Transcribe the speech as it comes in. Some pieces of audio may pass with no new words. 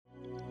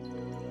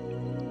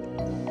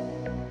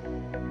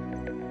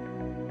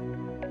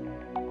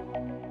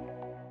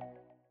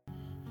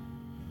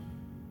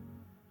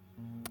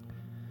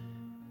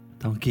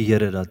Dankie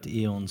Here dat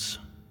U ons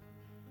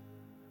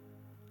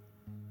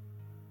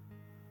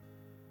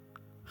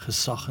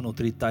gesag en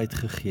autoriteit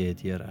gegee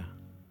het, Here.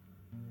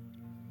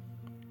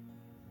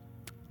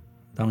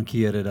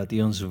 Dankie Here dat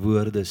U ons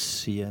woorde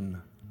seën.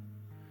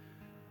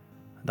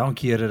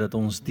 Dankie Here dat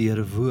ons deur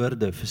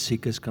woorde vir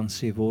siekes kan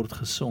sê word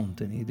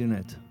gesond en U doen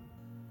dit.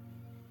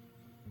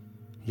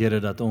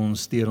 Here dat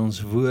ons deur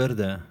ons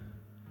woorde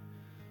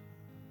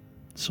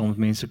soms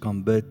mense kan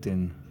bid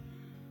en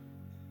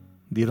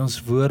deur ons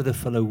woorde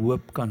vir hulle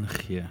hoop kan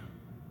gee.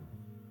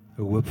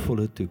 'n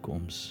Hoopvolle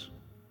toekoms.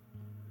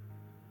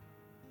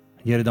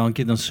 Here,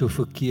 dankie dat ons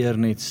soveel keer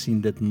net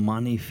sien dit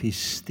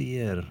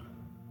manifesteer.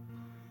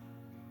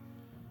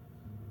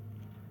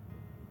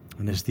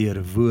 En is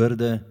deur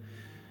woorde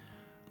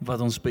wat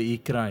ons by U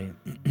kry,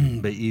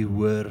 by U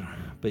hoor,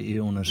 by U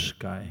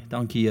onderskei.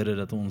 Dankie Here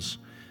dat ons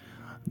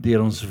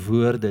deur ons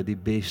woorde die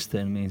beste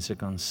in mense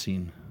kan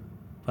sien.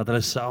 Wat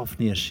hulle self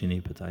nie eers sien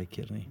nie,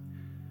 partykeer nie.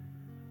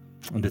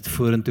 En dit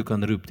vorentoe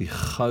kan roep, die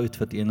goud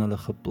wat U in hulle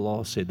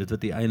geplaas het, dit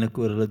wat U eintlik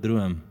oor hulle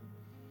droom.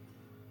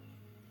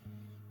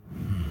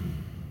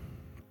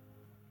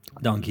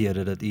 Dankie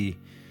Here dat U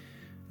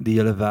die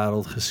hele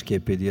wêreld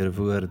geskep het deur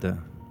woorde.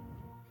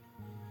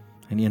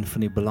 En een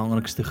van die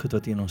belangrikste goed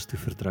wat U in ons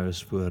toevertrou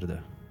is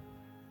woorde.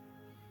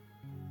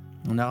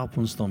 En help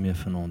ons daarmee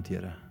vanaand,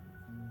 Here.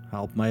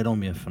 Help my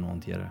daarmee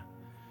vanaand, Here.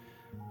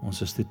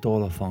 Ons is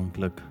totaal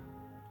afhanklik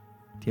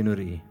teenoor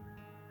U.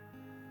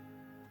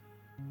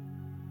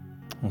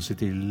 Ons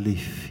het U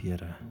lief,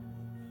 Here.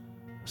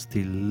 Ons het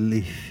U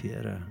lief,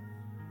 Here.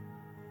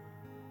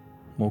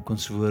 Maak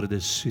ons woorde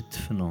soet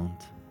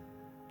vanaand.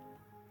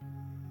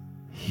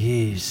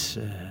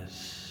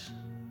 Jesus.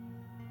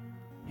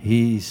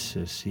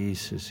 Jesus,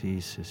 Jesus,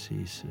 Jesus,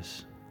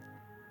 Jesus.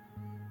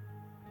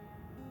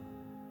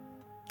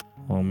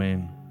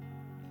 Amen.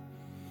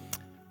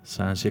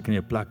 Sal seker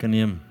nie 'n plek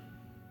neem.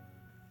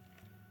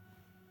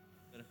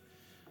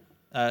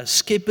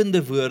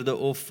 Skepende woorde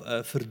of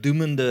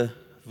verdoemende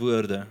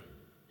woorde.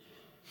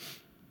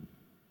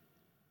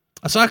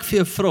 As ek vir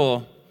jou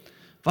vra,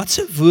 wat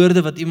se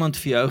woorde wat iemand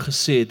vir jou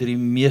gesê het, die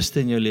meeste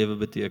in jou lewe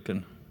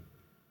beteken?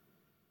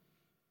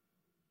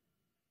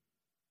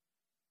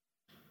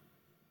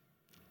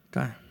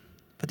 Okay.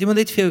 Wat iemand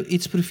het vir jou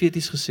iets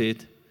profeties gesê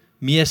het,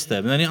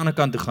 meeste, nou nie aan die ander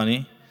kant toe gaan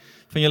nie,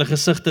 van julle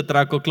gesigte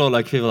trek al klaar,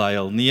 like vir wil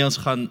huil, nee, ons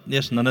gaan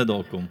eers nou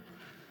daar kom.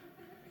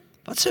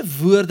 Wat se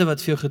woorde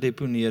wat vir jou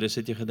gedeponeer is,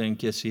 het jy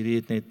gedink, yes, hierdie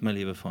het net my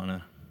lewe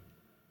verander?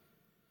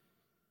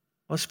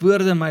 Was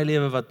woorde in my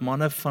lewe wat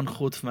manne van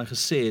God vir my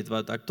gesê het,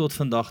 wat ek tot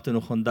vandag toe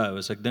nog onthou,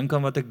 as ek dink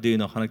aan wat ek doen,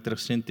 dan gaan ek terug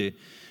sien toe,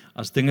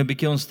 as dinge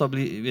bietjie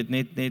onstabiel, weet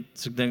net,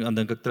 as ek dink, dan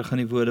dink ek terug aan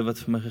die woorde wat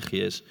vir my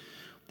gegee is.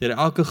 Deur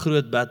elke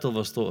groot battle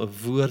was daar 'n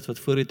woord wat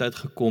voor die tyd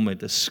gekom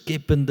het, 'n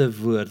skepende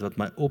woord wat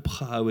my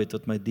opgehou het,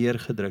 wat my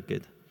deurgedruk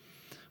het,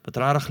 wat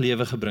regtig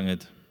lewe gebring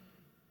het.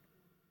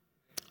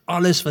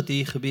 Alles wat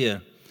hier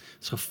gebeur,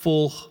 is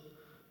gevolg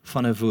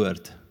van 'n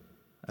woord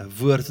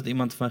wat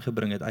iemand vir my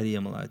gebring het uit die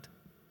hemel uit.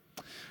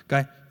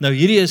 Okay, nou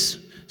hierdie is,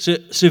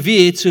 so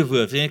wie het so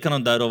woord? Jy kan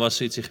onthou, daar was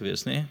so ietsie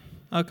gewees, nee?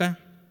 Okay.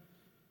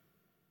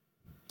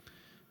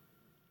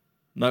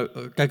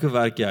 Nou, kyk hoe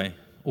werk jy,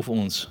 of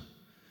ons.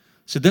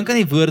 So dink aan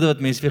die woorde wat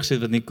mense vir gesê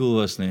het wat nie cool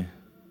was nie.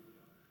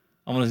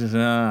 Almal sê,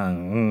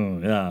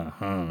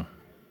 ja.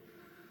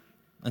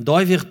 En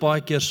daai weeg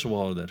baie keer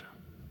swaarder.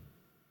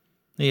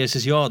 Nee, jy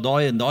sê, ja,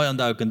 daai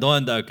onthou ek,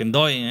 en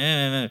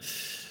daai,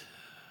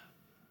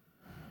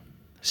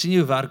 sien jy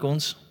hoe werk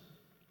ons?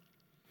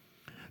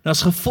 Nou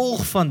as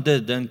gevolg van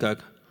dit, dink ek,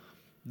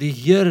 die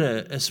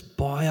Here is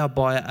baie,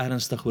 baie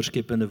ernstig oor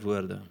skepende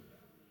woorde.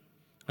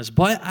 Hy is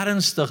baie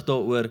ernstig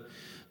daaroor,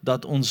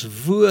 dat ons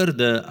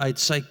woorde uit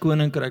sy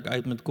koninkryk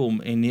uit moet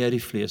kom en nie uit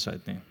die vlees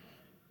uit nie.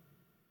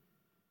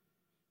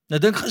 Nou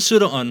dink gaan so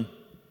daaraan,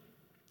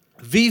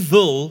 wie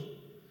wil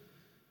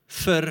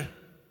vir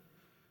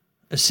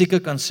 'n sieke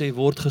kan sê,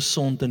 word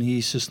gesond in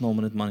Jesus naam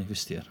en dit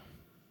manifesteer?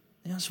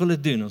 Ja, ons wil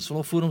dit doen, ons wil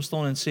al voor hom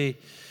staan en sê,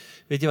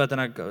 weet jy wat, en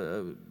ek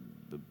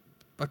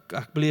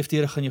beleef die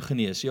Here gaan jou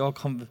genees, ja, ek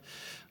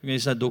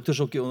weet, nou dokters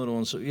ook hier onder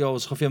ons, ja,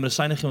 ons gaan vir jou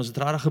medisyne gee, ons het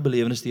regtig 'n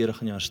belewenis, die Here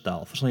gaan jou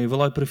herstel. Verstaan, jy wil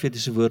daai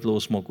profetiese woord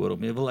losmaak oor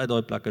hom, jy wil uit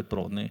daai plek uit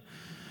praat, nee.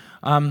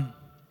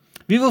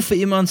 Wie wil vir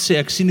iemand sê,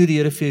 ek sien hoe die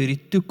Here vir jou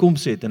hierdie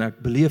toekoms het, en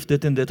ek beleef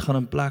dit en dit gaan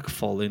in plek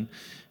val, en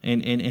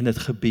dit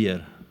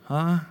gebeur.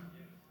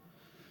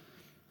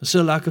 Dit is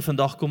so lekker,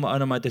 vandag kom 'n ou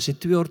na my, hy sê,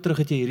 2 jaar terug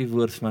het jy hierdie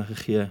woord vir my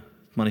gegee,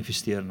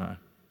 manifesteer nou.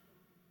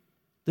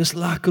 Dis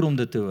lekker om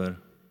dit te hoor.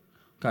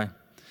 Okay.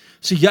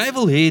 So jy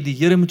wil hê, die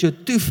Here moet jou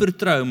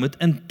toevertrou met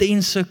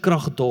intense,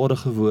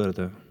 kragdadige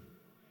woorde.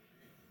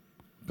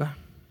 Okay.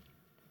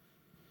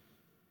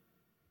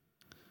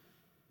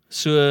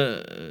 So,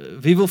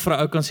 wie wil vir 'n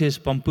ou kan sê, is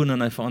pampoen en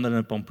hy verander in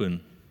 'n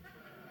pampoen?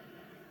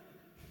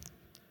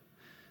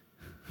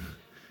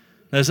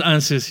 Nou is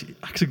ouens sê,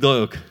 ek sê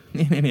daai ook.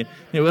 Nee,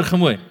 hoor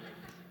gemooi.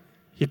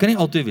 Jy kan nie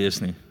altyd wees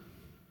nie.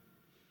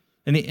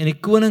 In die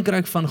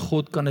koninkryk van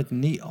God kan dit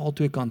nie al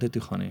twee kante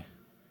toe gaan nie.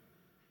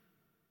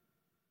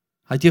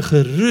 Hy het jou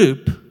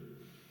geroep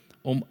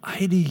om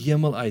uit die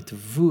hemel uit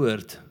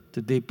woord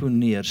te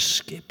deponeer,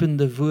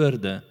 skepende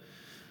woorde.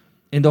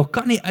 En daar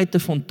kan nie uit 'n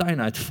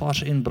fontein uit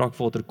vars en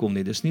brakwater kom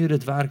nie, dis nie hoe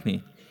dit werk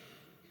nie.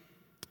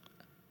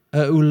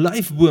 'n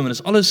Olyfboom, en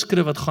dis alles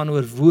skrif wat gaan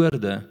oor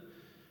woorde.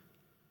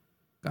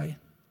 Okay.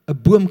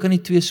 'n Boom kan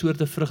nie twee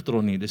soorte vrug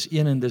dra nie, dis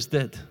een en dis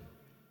dit.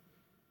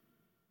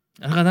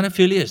 Ek gaan dan net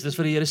vir jou lees, dis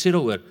wat die Here sê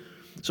daaroor.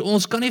 So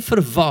ons kan nie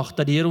verwag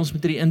dat die Here ons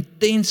met hierdie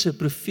intense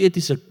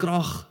profetiese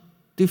krag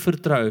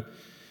toevertrou,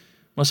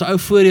 maar as 'n ou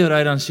voor jou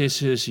ry dan sê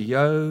soos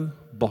jou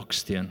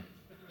baksteen.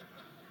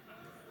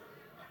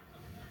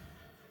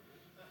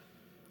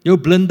 Jou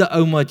blinde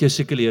ouma het jou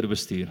seker leer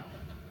bestuur.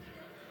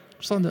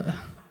 Verstaan jy?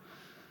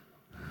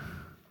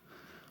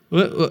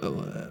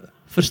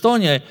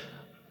 Verstaan jy?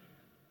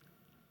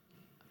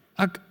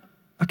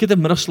 Ek het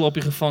 'n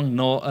middagslaapie gevang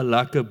na 'n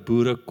lekker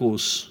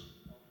boerekos.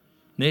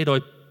 Nee,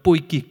 daai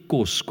potjie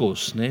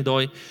kos, nee,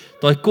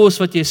 daai kos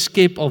wat jy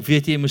skep al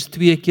weet jy moes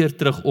 2 keer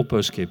terug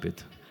ophou skep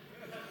het.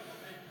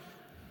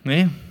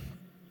 Nee?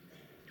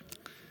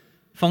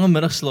 Vang 'n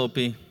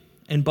middagslaapie.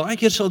 En baie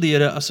keer sal die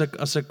Here,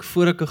 as ek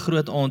voor ek 'n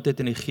groot aand het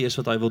in die gees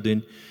wat hy wil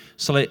doen,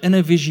 sal hy in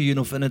 'n visioen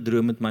of in 'n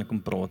droom met my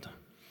kom praat.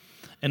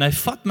 En hy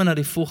vat my na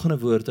die volgende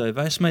woord, hy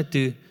wys my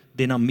toe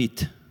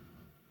dinamiet.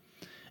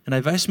 En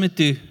hy wys my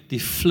toe die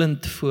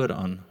flint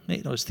vooraan.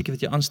 Nee, daai stukkie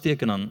wat jy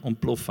aansteek en dan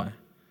ontplof hy.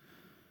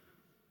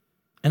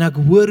 En ek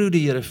hoor hoe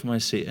die Here vir my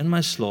sê, in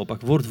my slaap,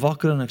 ek word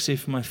wakker en ek sê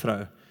vir my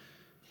vrou,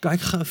 kyk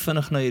gou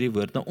vinnig na hierdie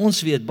woord. Nou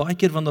ons weet, baie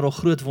keer wanneer al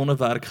groot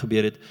wonderwerk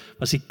gebeur het,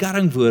 was die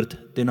kerringwoord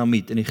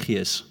dinamiet in die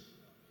gees.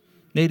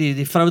 Nee,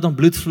 die vrou wat aan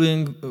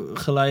bloedvloeiing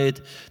gelei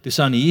het, toe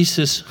sy aan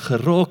Jesus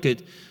geraak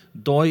het,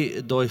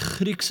 daai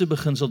Griekse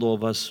beginsel daar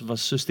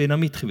was soos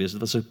dinamiet geweest.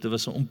 Dit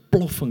was 'n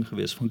ontploffing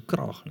geweest van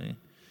krag, nee.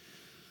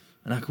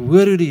 En ek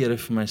hoor hoe die Here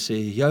vir my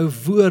sê, jou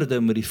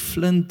woorde moet die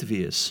flint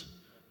wees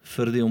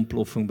vir die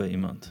ontploffing by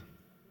iemand.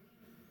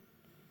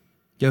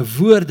 Jou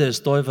woorde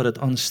is daai wat dit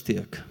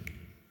aansteek.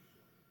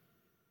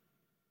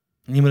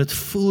 En jy moet dit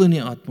voel in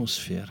die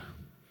atmosfeer.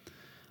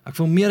 Ek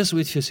wil meer as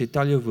ooit vir jou sê,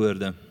 tel jou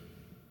woorde.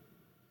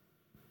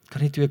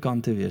 Kan nie twee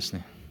kante wees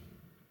nie.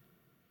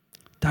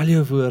 Tel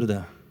jou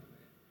woorde.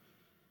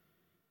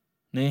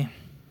 Nee,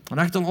 en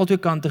ek het al twee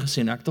kante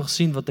gesien. Ek het al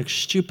gesien wat ek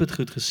stupid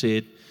goed gesê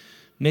het,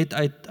 net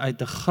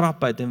uit 'n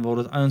grap uit en waar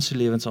dit ouens se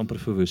lewens amper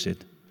verwoes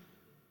het.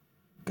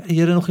 Die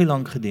Here nog nie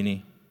lank gedien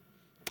nie.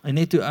 En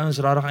net toe ouens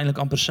regtig eintlik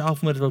amper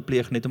selfmoord wou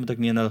pleeg, net omdat ek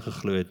nie in hulle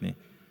geglo het nie.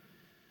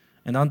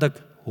 En dan het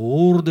ek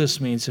hordes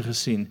mense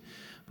gesien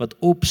wat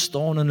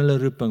opstaan in hulle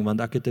roeping,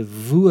 want ek het 'n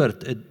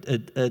woord,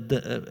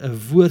 'n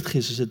woord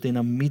gegee soos 'n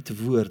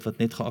dinamietwoord wat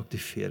net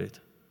geaktiveer het.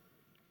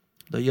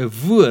 Dat jou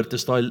woord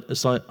is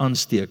daai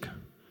aansteek.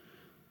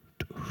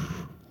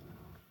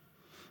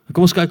 En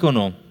kom ons kyk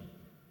aan.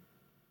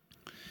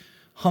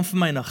 Gaan vir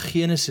my na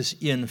Genesis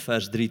 1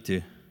 vers 3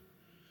 toe.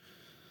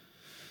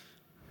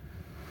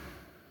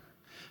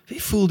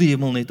 Wie voel die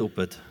hemel net op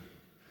het?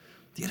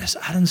 Die Here is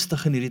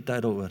ernstig in hierdie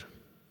tyd daaroor.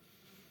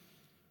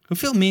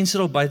 Hoeveel mense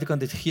daar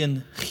buitekant het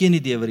geen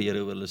idee wat die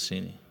Here wil hulle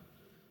sê nie?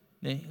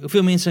 Nee,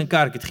 hoeveel mense in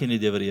kerk het geen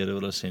idee wat die Here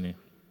wil hulle sê nie?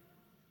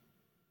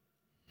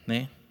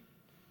 Nee.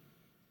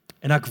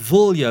 En ek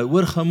wil jou,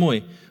 hoor gou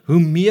mooi, hoe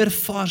meer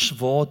vars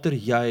water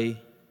jy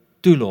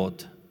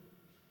toelaat,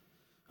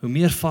 hoe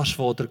meer vars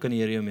water kan die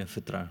Here jou mee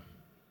vertrou.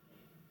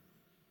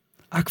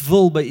 Ek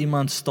wil by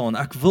iemand staan,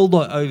 ek wil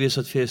daai ou wees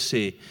wat vir jou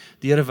sê,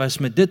 die Here wys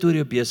my dit oor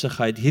jou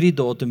besigheid, hierdie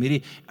datum,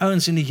 hierdie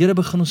ouens en die Here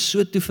begin ons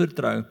so toe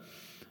vertrou.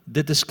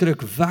 Dit is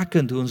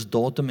skrikwekkend hoe ons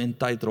datum en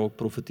tyd raak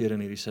profeteer in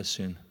hierdie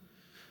seisoen.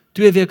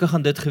 2 weke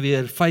gaan dit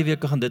gebeur, 5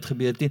 weke gaan dit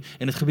gebeur, 10,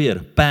 en dit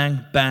gebeur,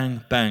 bang, bang,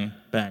 bang,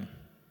 bang.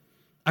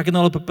 Ek het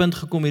nou al op 'n punt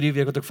gekom hierdie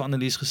week wat ek vir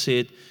Annelies gesê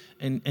het,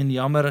 en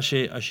jammer as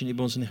jy nie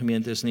by ons in die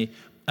gemeente is nie,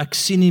 ek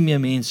sien nie meer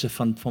mense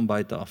van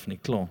buite af nie,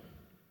 klaar.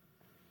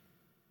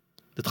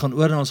 Dit gaan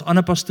oor na ons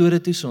ander pastore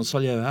toe, so ons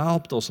sal jou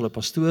help, daar sal 'n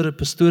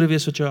pastore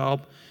wees wat jou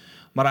help,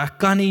 maar ek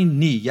kan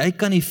jy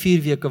kan nie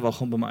 4 weke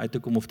wag om by my uit te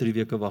kom of 3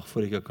 weke wag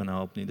voor ek jou kan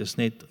help nie, dis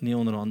net nie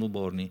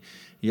onderhandelbaar nie.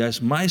 Jy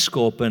is my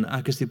skape en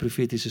ek is die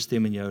profetiese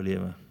stem in jou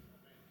lewe.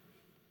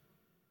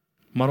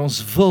 Maar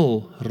ons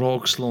wil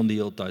raakslaan die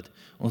hele tyd,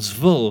 ons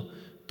wil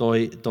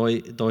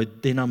daai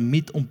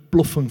dinamiet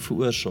ontploffing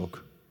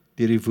veroorsaak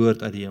deur die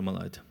woord uit die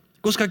hemel uit.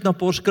 Kom ons kyk na 'n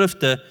paar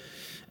skrifte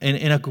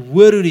en ek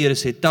hoor hoe die Here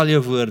sê, tel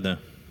jou woorde.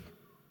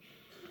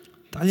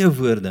 Tel jou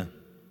woorde.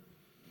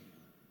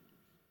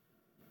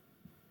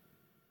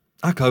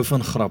 Ek hou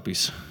van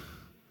grappies.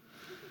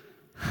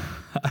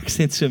 Ek sê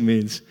dit so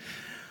mens.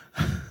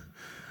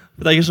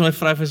 Partykeer so my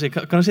vrou sê,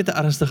 kan ons net 'n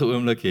ernstige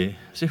oomblik hê?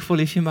 Sê ek,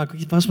 liefie, maar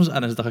ek was mos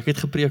ernstig, ek het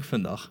gepreek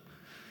vandag.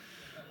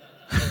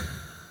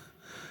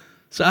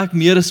 So ek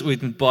meer as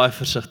ooit moet baie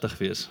versigtig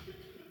wees.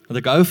 Want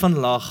ek hou van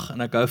lag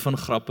en ek hou van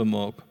grappe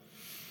maak.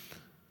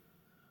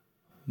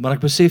 Maar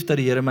ek besef dat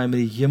die Here my met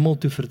die hemel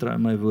toe vertrou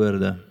in my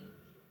woorde.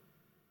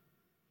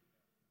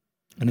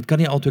 En dit kan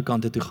nie albei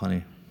kante toe gaan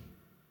nie.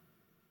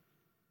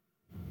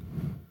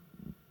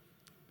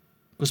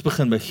 Ons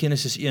begin by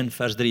Genesis 1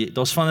 vers 3.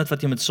 Daar's van dit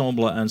wat jy met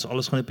saamblaai ins,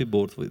 alles gaan op die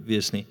bord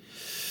wees nie.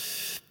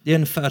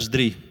 1 vers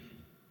 3.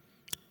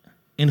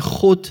 En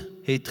God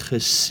het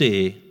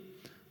gesê,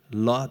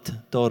 laat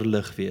daar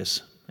lig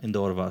wees, en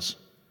daar was.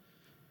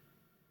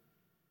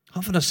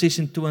 Gaan vanaf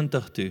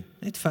 26 toe,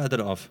 net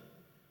verder af.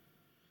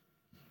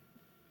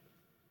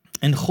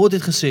 En God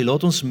het gesê,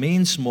 laat ons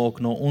mens maak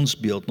na ons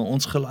beeld, na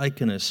ons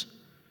gelykenis,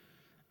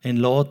 en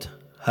laat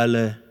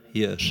hulle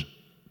heers.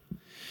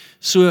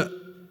 So,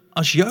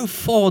 as jou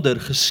Vader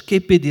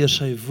geskep het deur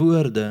sy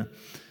woorde,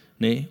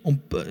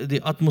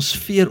 die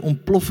atmosfeer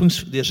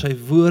ontploffings deur sy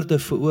woorde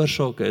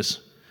veroorsaak is,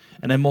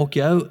 en hy maak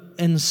jou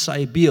in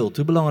sy beeld,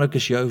 hoe belangrik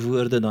is jou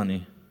woorde dan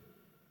nie?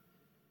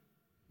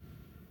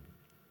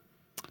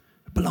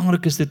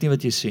 Belangrik is dit nie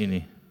wat jy sê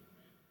nie.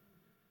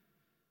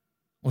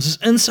 Ons is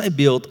in sy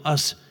beeld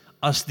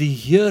as die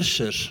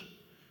heersers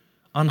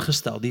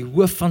aangestel, die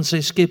hoof van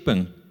sy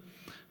skepping.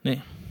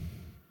 Nee.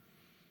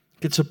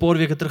 Ek het so 'n paar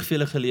weke terug vir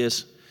julle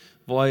gelees,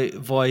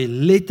 waar hy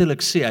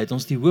letterlik sê, hy het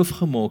ons die hoof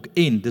gemaak,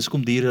 en dis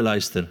kom diere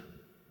luister.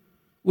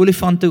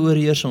 Olifante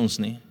oorheers ons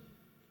nie.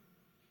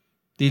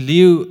 Die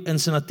leeu in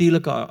sy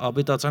natuurlike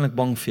habitat is eintlik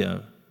bang vir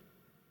jou.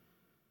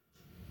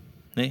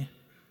 Nee.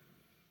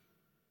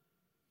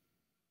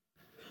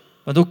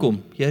 Want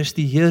hoekom? Jy is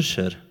die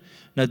heerser.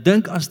 Nou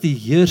dink as die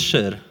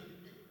heerser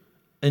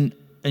in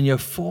jou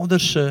Vader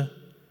se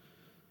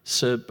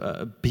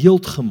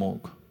beeld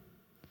gemaak,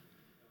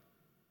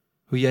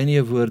 hoe jy nie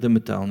jou woorde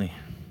moet tel nie.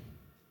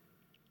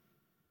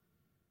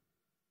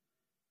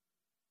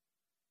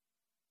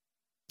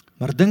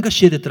 Maar dink as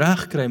jy dit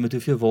reg kry, met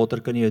hoeveel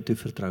water kan jy jou toe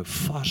vertrou?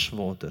 Vars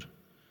water,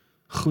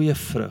 goeie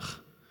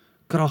vrug,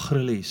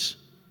 kragrelease.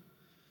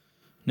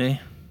 Nee,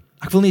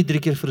 ek wil nie 3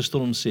 keer vir 'n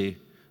storm sê,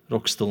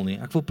 rok stil nie.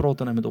 Ek wil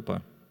praat en hy moet ophou.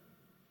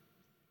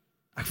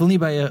 Ek wil nie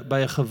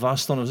by 'n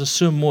gewas staan, dit is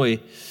so mooi.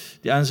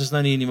 Die ouens is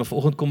nou nie, maar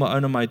vanoggend kom 'n ou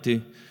na my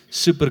toe,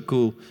 super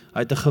cool. Hy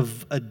het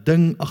 'n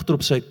ding agter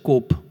op sy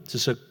kop,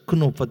 soos 'n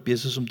knop wat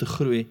besig is om te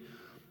groei.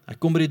 Hy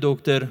kom by die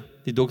dokter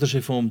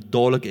sê vir hom,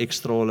 dadelik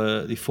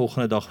ekstrale die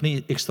volgende dag,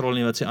 nie ekstrale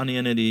nie, wat sê ander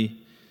ene, die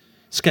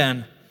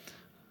scan.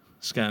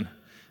 Hy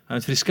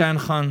moet vir die scan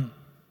gaan,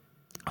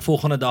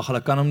 volgende dag,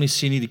 hulle kan hom nie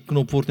sien nie, die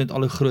knop word net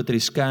al hoe groter, die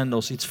scan,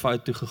 daar's iets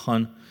fout toe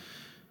gegaan.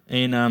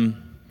 En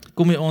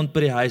kom hy aand by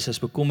die huis, hy is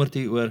bekommerd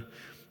hieroor,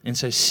 en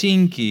sy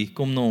seentjie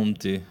kom na hom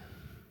toe,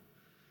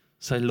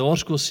 sy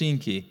laerskool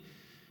seentjie,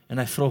 en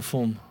hy vra vir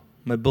hom,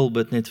 my bil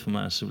bid net vir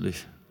my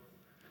asseblief.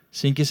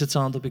 Seentjie sit sy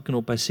hand op die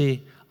knop, hy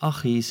sê,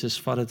 ag Jesus,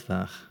 vat dit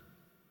weg.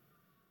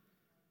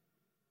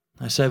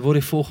 Hy sê, hy word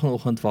die volgende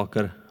oggend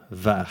wakker,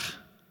 weg.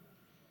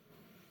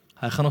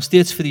 Hy gaan nog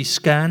steeds vir die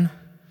scan,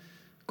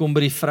 kom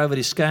by die vrou wat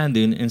die scan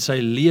doen, en sy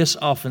lees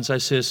af, en sy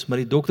sê, maar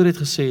die dokter het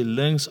gesê,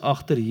 links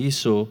agter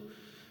hierso,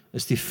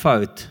 is die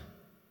fout,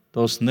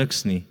 daar's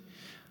niks nie.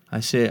 Hy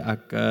sê,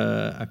 ek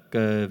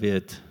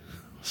weet,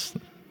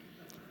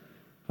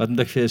 wat moet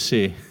ek vir jou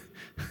sê?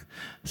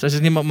 Sy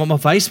sê, nee, maar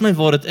wys my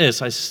waar dit is.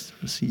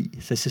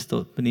 Sy sê,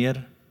 tot,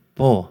 meneer,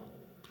 pa.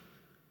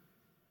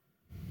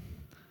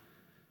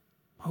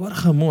 Maar hoor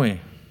gou mooi.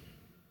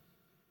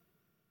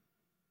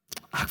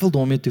 Ek wil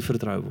daarmee toe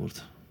vertrou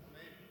word.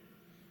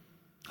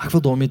 Ek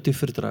wil daarmee toe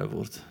vertrou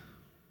word.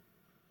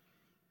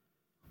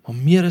 Maar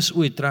meer as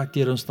ooit trek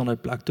die Here ons na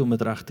die plek toe om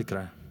dit reg te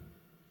kry.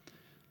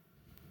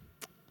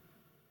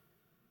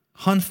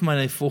 Gaan vir my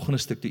na die volgende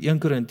stuk toe, 1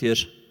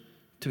 Korintiërs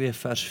 2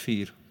 vers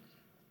 4.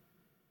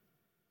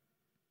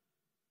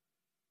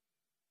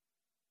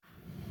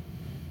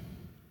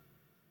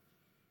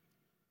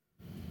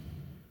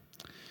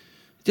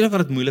 Weet jy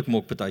wat dit moeilik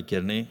maak baie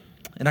keer, nê?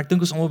 En ek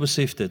dink ons almal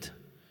besef dit,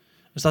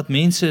 is dat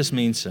mense is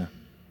mense.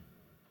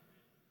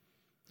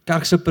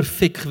 Kerk sou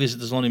perfek gewees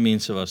het as daar nie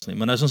mense was nie,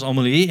 maar nou is ons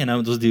almal hier en nou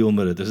moet ons deel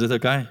met dit, is dit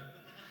okay?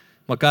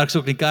 Maar kerk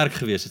sou ook nie kerk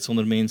gewees het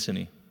sonder mense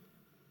nie.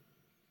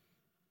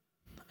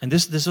 En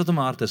dis wat in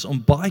my hart is,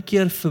 om baie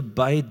keer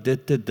verby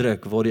dit te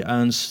druk, waar die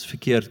ouens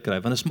verkeerd kry,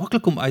 want dit is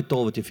maklik om uit te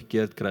haal wat jy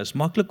verkeerd kry, is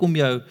maklik om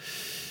jou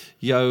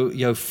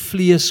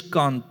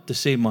vleeskant te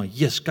sê, maar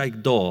yes,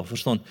 kyk daar,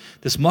 verstaan,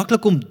 dis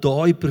maklik om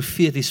daai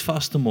profeties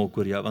vas te maak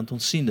oor jou, want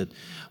ons sien dit,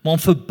 maar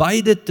om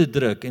verby dit te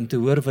druk, en te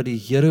hoor wat die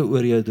Here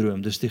oor jou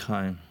droom, dis die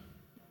geheim.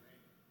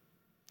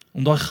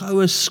 Om daai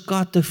goue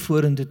skatte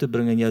vorentoe te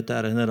bring en jou te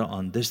herinner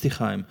aan, dis die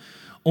geheim.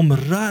 Om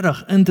regtig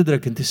in te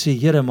druk en te sê,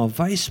 Here, maar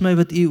wys my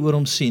wat U oor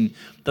hom sien,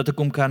 dat ek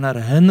hom kan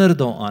herinner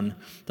daaraan,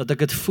 dat ek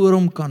dit voor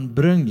hom kan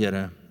bring,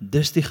 Here,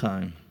 dis die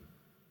geheim.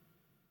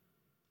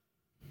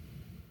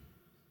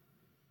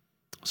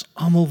 Ons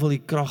almal wil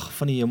die krag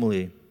van die hemel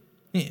hê.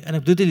 Nee, en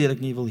ek bedoel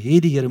dit nie, wil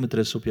hê die Here moet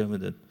rus op jou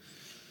met dit.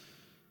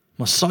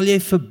 Maar sal jy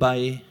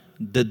verby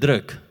dit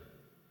druk,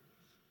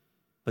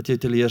 wat jou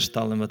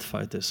teleurstel en wat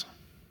fout is?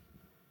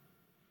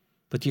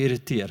 Wat jy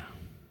irriteer?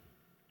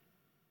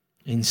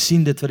 En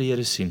sien dit wat die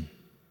Here sien.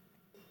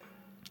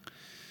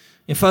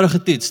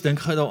 Eenvoudige toets, dink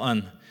gou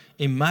daaraan.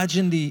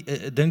 Imagine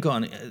dink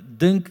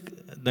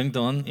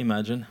daaraan,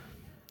 imagine.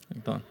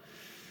 Dink daaraan.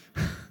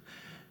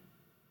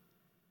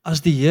 As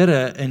die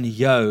Here in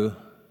jou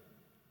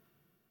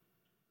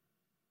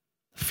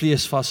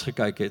vlees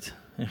vasgekyk het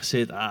en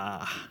gesê het,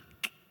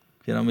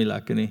 ek weet nou nie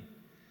lekker nie.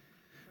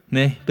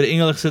 Nee, by die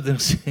engel gesit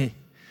en gesê,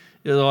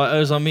 Ja, daai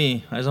is aan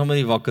my, hy is aan my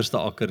die wakkerste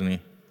akker nie.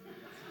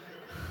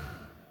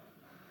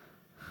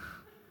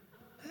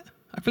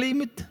 Ek wil jy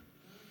moet,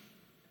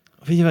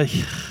 weet jy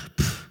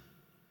wat,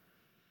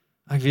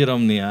 ek weet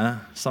hom nie,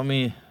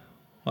 Sammy,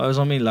 hy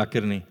is aan my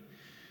lekker nie.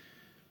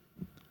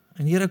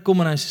 En Here kom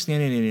en hy sê,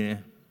 nee,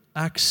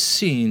 ek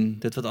sien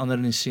dit wat ander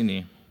nie sien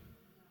nie.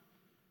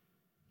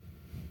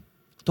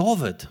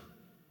 David,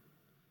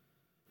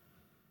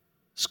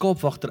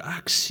 skaapwagter,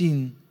 ek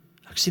sien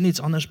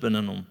iets anders binne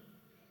hom.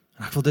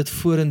 En ek wil dit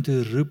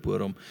vorentoe roep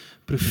oor hom.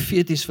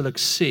 Profeties wil ek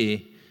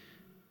sê,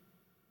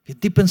 weet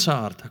diep in sy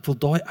hart, ek wil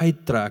daai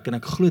uittrek, en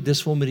ek glo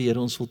dis waarom die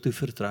Here ons wil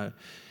toevertrou.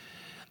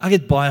 Ek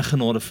het baie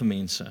genade vir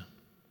mense.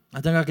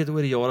 Ek dink ek het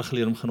oor die jare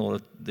geleer om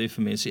genade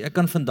vir mense. Ek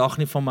kan vandag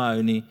nie van my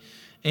hou nie,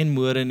 en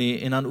môre nie,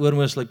 en dan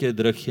oormoeslik jou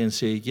druk gee en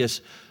sê,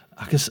 Jesus,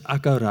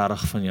 ek hou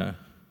regtig van jou.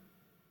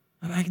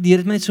 Die Here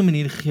het my net so 'n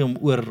manier gegee om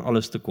oor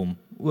alles te kom,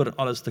 oor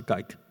alles te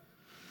kyk.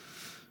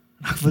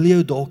 En ek wil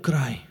jou daar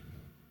kry.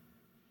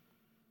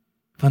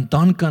 Want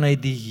dan kan hy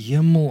die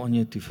hemel aan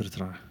jou toe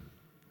vertrou.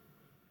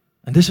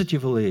 En dis wat jy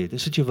wil hê,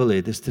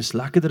 dis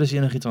lekkerder as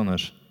enigiets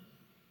anders.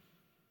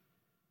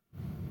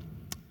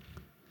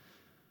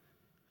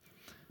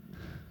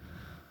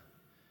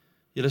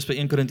 Julle is by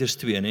 1 Korintiërs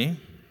 2, nie?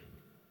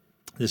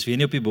 Dis weer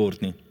nie op die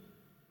bord nie.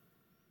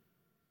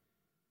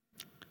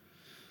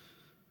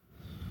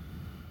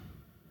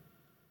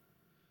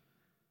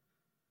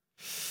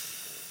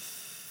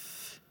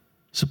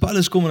 So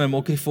Paulus kom en hy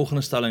maak die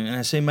volgende stelling, en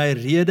hy sê, my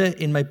rede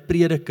en my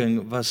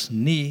prediking was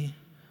nie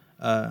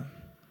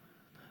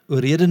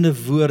oorredende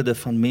woorde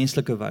van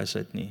menslike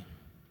wysheid nie,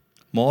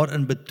 maar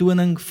in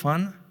betoning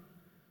van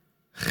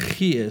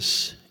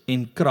gees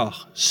en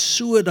krag,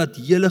 sodat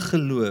julle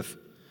geloof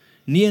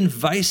nie in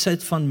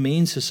wysheid van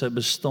mense sou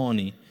bestaan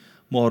nie,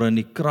 maar in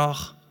die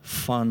krag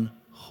van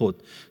God.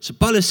 So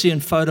Paulus sê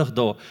eenvoudig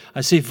daar,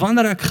 hy sê,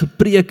 wanneer ek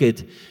gepreek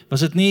het,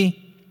 was dit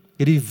nie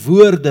hierdie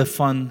woorde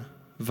van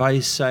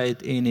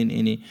wysheid en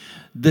nie,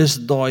 dis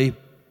daai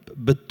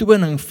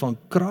betoning van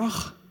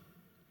krag,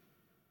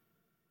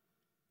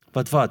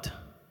 wat?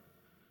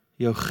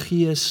 Jou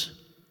gees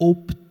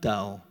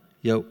optel,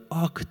 jou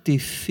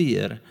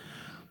aktiveer,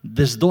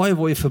 dis daai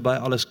waar jy verby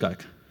alles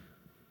kyk.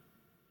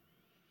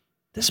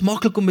 Dis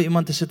maklik om by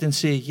iemand te sit en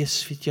sê,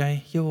 yes, weet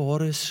jy, jou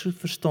hare is so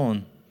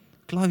verstaan,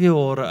 klaar jou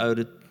hare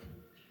ou,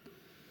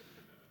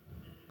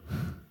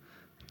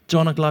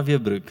 John, ek laat jou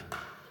broek.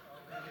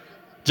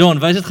 John,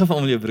 wys dit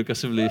geval met jou broek,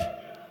 asseblief.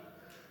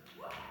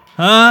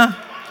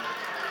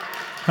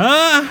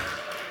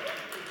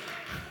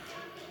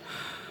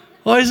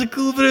 Is 'n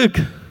cool broek.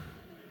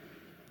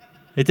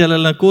 Het jy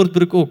hulle 'n kort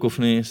broek ook, of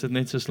nie? Is dit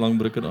net so lang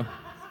broeke daar?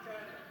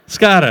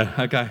 Skare,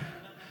 okay.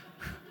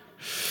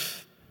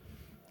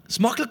 Dit is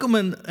maklik om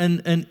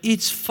in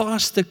iets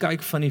vast te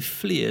kyk van die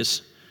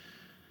vlees,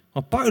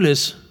 maar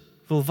Paulus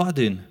wil wat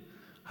doen?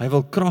 Hy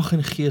wil krag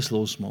en gees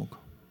losmaak.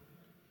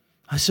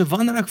 Hy sê,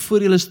 wanneer ek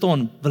voor julle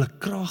staan, wil ek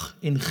krag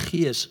en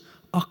gees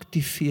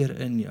aktiveer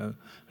in jou,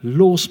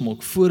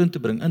 losmaak,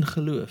 vorentoe bring, in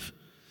geloof.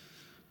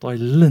 Daai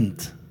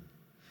lint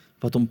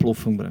wat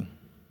ontploffing bring.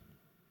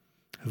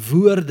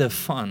 Woorde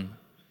van,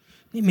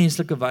 nie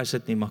menslike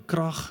wysheid nie, maar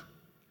krag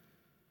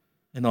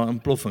en daai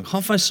ontploffing.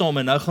 Gaan van saam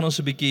en nou gaan ons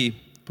 'n bietjie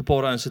op 'n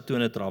paar se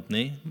tone trap,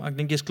 nê? Maar ek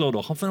dink jy's klaar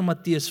daar. Gaan van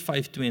Matteus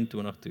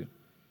 5:22 toe.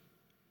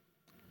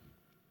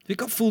 Wie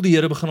kan voel die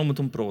Here begin om met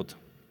hom praat?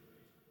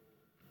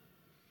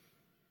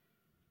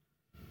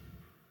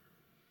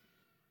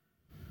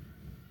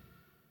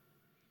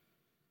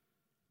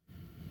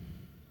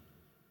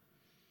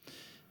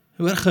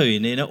 Hoor gou hier,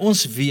 nee, nou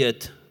ons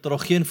weet dat daar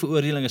geen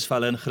veroordeling is vir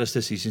hulle in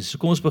Christus Jesus. So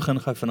kom ons begin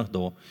gou vinnig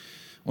daar.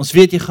 Ons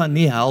weet jy gaan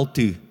nie hel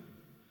toe.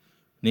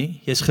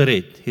 Nee, jy's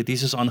gered. Jy het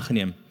Jesus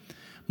aangeneem.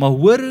 Maar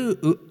hoor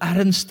hoe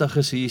ernstig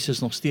is Jesus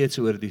nog steeds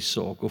oor die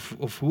saak,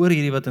 of hoor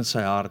hierdie wat in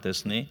sy hart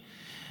is, nee?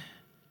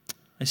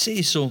 Hy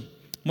sê so,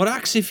 maar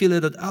ek sê vir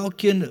julle dat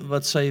elkeen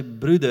wat sy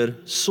broeder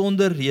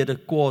sonder rede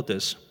kwaad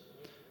is,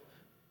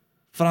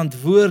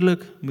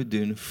 verantwoordelik moet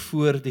doen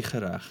voor die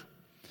gereg.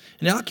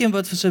 En elkeen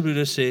wat vir sy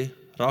broeder sê,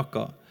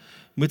 Raka,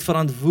 moet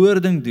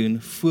verantwoording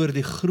doen voor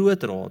die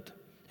groot raad.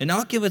 En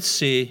elkeen wat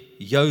sê,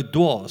 jou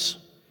dwaas,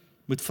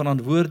 moet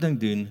verantwoording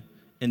doen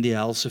in die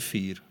helse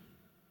vuur.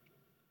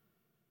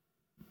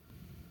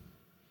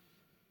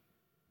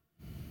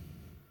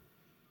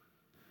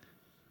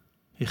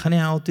 Jy gaan nie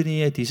hel toe nie,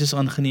 jy het Jesus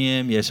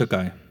aangeneem, jy is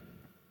okay.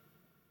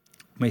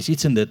 Maar is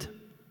iets in dit.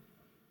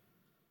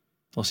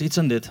 Daar's iets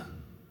in dit.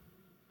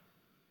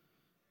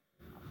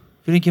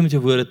 Wie dink jy met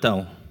jou woorde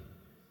tel?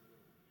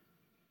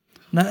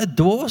 Nou, 'n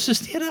dwaas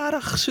is nie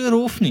regtig so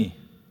rof nie.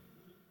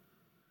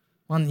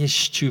 Man,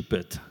 jy's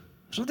stupid.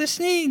 So dis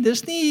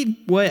nie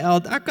way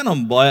out. Ek kan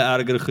hom baie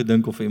erger goed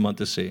dink of iemand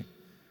te sê.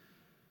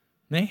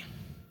 Nee?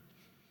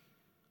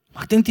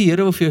 Maar ek dink die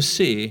Here wil vir jou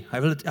sê, hy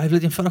wil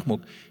dit eenvoudig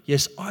maak.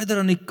 Jy's either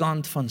aan die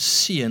kant van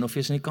seën of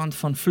jy's aan die kant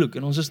van vloek,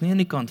 en ons is nie aan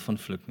die kant van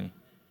vloek nie.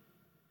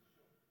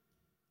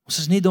 Ons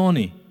is nie daar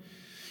nie.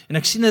 En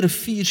ek sien 'n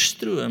rivier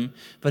stroom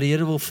wat die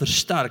Here wil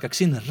versterk. Ek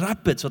sien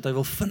rapids wat hy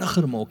wil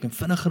vinniger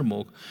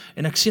maak.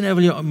 En ek sien hy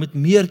wil jou met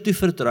meer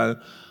toevertrou,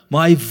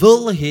 maar hy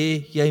wil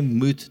hê jy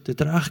moet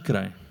dit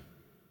regkry.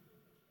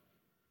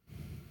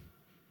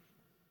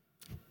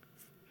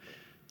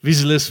 Wie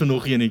is lus vir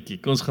nog enetjie?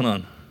 Kom ons gaan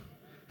aan.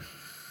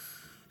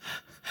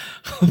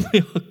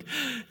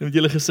 Om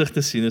julle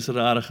gesigte sien, is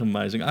regtig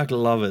amazing. Ek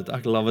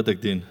love it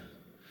ek doen.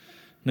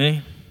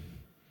 Nee?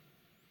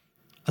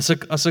 As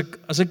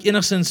ek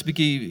enigstens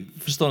bietjie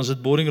verstaan, as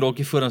dit boring raak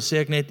hier voor, dan sê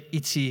ek net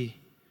ietsie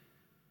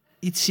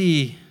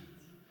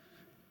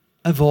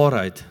 'n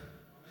waarheid.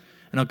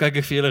 En dan kyk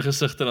ek vir julle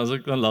gesigte,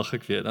 dan lag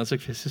ek weer. Dan sê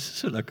ek vir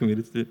so lekker om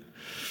dit te doen.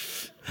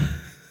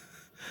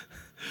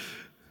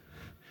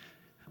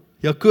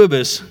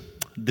 Jakobus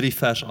 3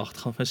 vers 8,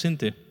 gaan vir sien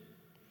toe.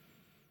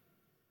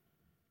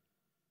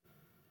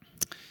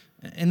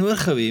 En hoor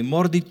gou hier,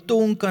 maar die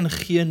tong kan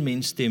geen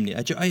mens stem nie.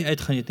 Uit jou eie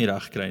uit gaan jy dit nie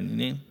reg kry nie,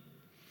 nee.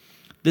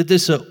 Dit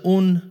is 'n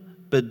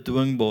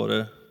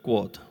onbedwingbare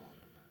kwaad.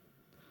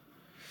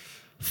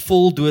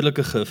 Vol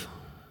dodelike gif.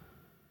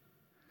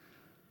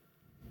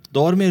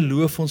 Daarmee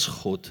loof ons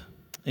God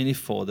en die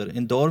Vader,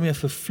 en daarmee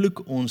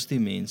vervloek ons die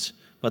mens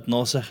wat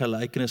na sy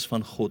gelykenis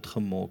van God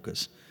gemaak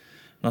is.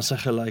 Na sy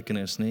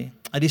gelykenis, nee.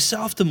 Uit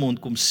dieselfde mond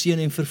kom seën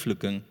en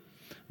vervloeking.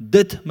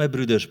 Dit, my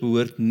broeders,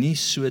 behoort nie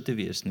so te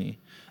wees nie.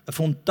 'n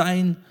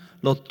Fontein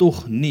laat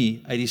tog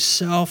nie uit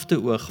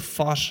dieselfde oog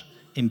vars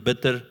en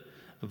bitter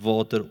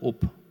water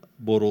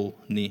opborrel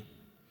nie.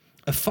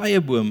 'n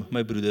Vyeboom,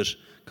 my broeders,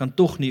 kan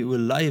tog nie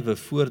olywe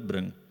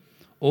voortbring,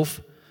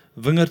 of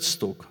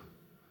wingerdstok,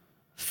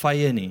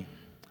 vye nie.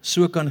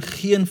 So kan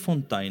geen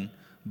fontein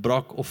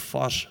brak of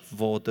vars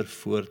water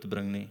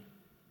voortbring nie.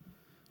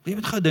 Jy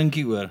moet gou dink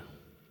hieroor.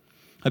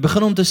 Hy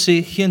begin om te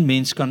sê, geen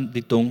mens kan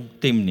die tong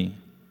tem nie.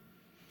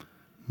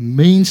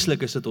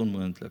 Menslik is dit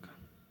onmoontlik.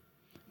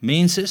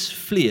 Mens is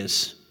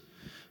vlees.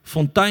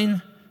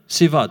 Fontein,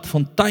 sê wat?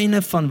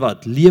 Fonteine van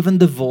wat?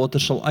 Lewende water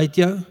sal uit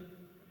jou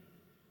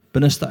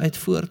binneste uit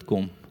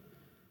voortkom.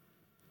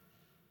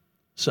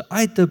 So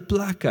uit 'n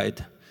plek uit,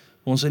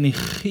 waar ons in die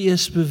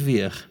gees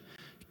beweeg,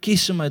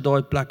 kies om uit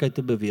daai plek uit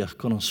te beweeg,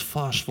 kan ons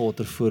vars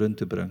water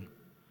vorentoe bring.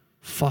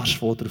 Vars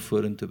water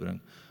vorentoe bring.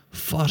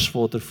 Vars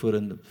water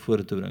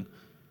vorentoe bring.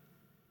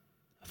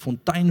 'n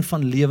Fontein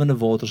van lewende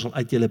water sal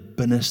uit julle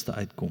binneste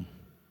uitkom.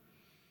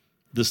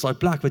 Dis daai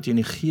plek wat jy in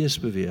die gees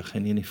beweeg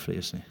en nie in die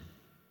vlees nie.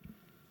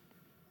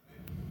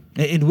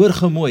 En hoor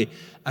gou mooi,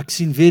 ek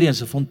sien weer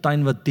eens 'n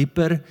fontein wat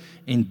dieper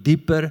en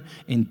dieper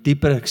en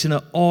dieper. Ek sien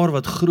 'n aar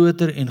wat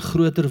groter en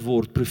groter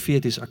word,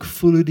 profeties. Ek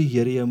voel hoe die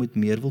Here jou met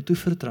meer wil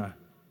toevertrou.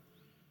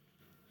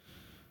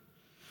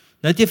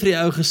 Net jy vir die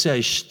ou gesê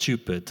hy's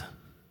stupid,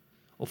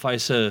 of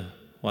hy's 'n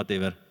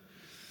whatever.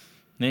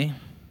 Nee?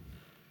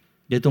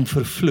 Jy het hom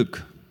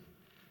vervloek.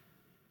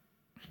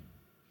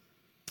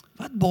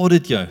 Wat baat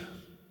dit jou?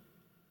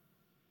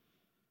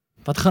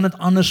 Wat gaan dit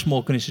anders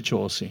maak in die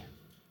situasie?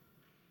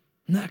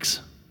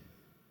 Niks.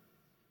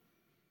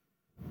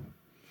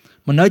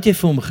 Maar nou het jy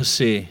vir hom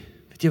gesê,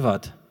 weet jy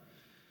wat?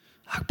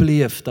 Ek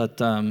beleef dat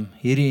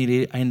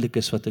hierdie eintlik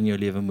is wat in jou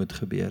lewe moet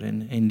gebeur,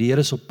 en die Here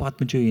is op pad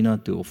met jou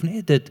hiernatoe, of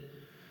nee,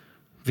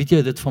 weet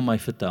jy dit van my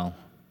vertel?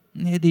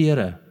 Nee, die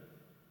Here.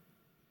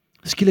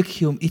 Skielik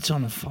gee hom iets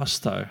aan vas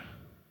te hou.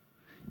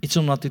 Iets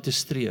om na toe te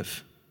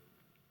streef.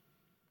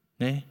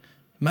 Nee?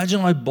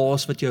 Imagine my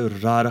baas wat jou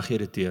rarig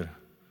irriteer.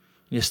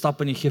 En jy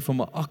stap en jy gee vir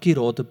hom 'n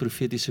akkurate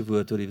profetiese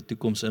woord oor die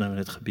toekoms en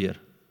dit gebeur.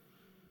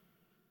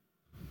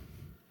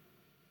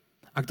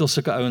 Ek het al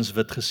sulke ouens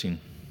wit gesien.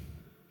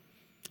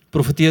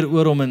 Profeteer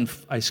oor hom en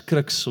hy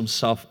skrik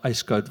homself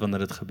yskoud wanneer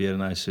dit gebeur,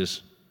 en hy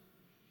sê,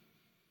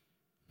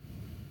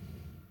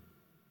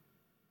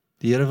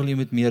 die Here wil jy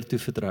met meer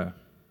toevertrou.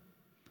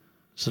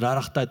 Dis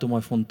regtig tyd om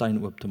my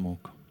fontein oop te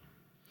maak.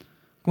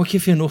 Kom ek gee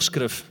vir jou nog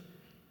skrif.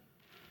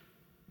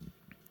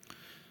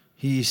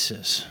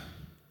 Jesus.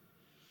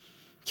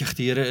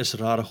 Die Here is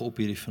regtig op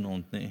hierdie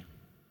vanaand, nee.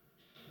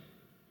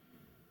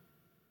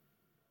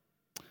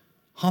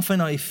 Gaan van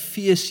na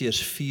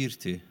Efesiërs 4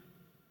 toe.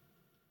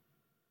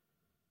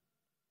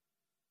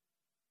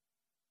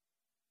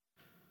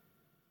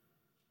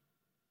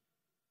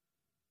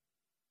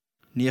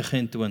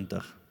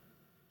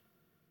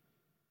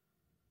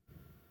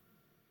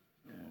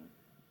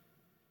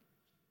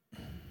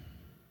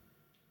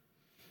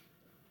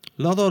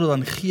 Laat daar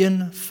dan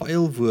geen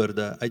vuil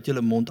woorde uit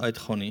julle mond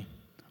uitgaan nie,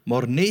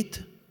 maar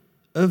net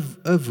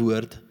 'n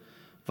woord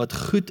wat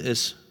goed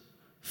is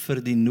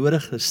vir die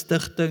nodige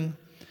stigting,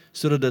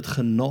 sodat dit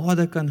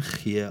genade kan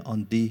gee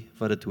aan die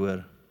wat dit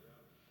hoor.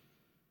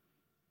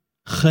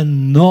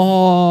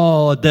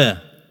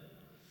 Genade.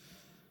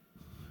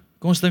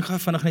 Kom ons dink gou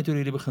vinnig net oor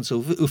hierdie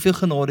beginsel. Hoeveel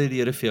genade het die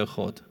Here vir jou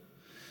gehad?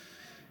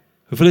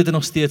 Hoeveel het hy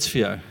nog steeds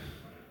vir jou?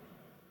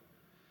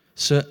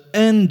 So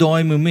in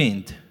daai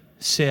moment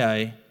sê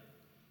hy,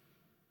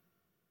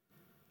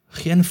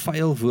 geen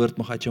vuil woord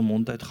mag uit jou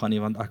mond uitgaan nie,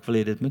 want ek wil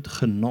hê dit moet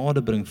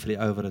genade bring vir die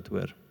ou wat dit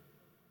hoor.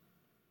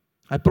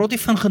 Hy praat nie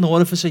van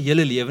genade vir sy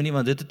hele lewe nie,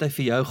 want dit het hy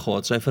vir jou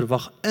gehad. So hy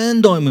verwag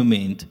in daai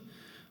moment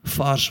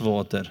Vars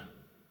water.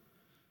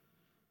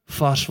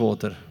 Vars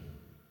water.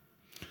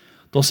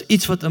 Daar's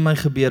iets wat in my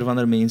gebeur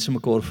wanneer mense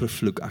mekaar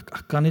vervloek.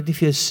 Ek kan dit nie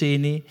vir jou sê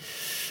nie.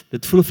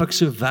 Dit voel of ek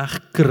so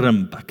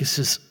wegkrimp. Ek is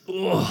soos,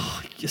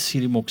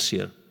 hierdie maak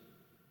seer.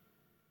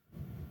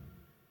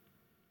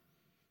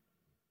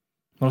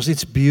 Maar ons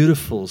iets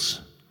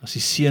beautifuls as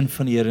die seën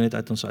van die Here net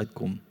uit ons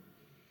uitkom.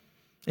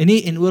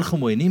 En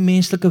oorgemooi, nie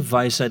menslike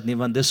wysheid nie,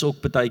 want dis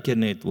ook baie keer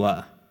net,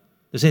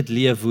 dis net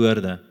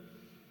leefwoorde.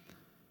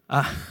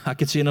 Ek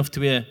het so 1 of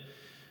 2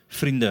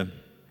 vriende.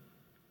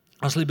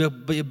 As hulle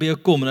by jou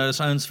kom, nou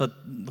is ouens wat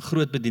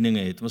groot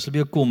bedieninge het, as hulle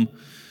by jou kom,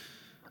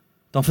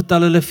 dan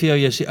vertel hulle vir jou,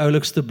 jy is die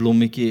oulikste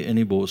blommetjie in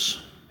die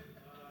bos.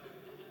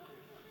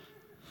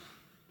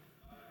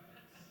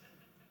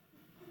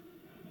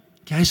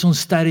 Jy is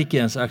ons sterretjie,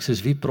 en ek sê,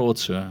 wie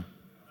praat so?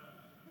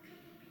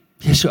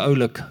 Jy is so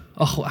oulik,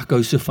 ek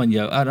hou so van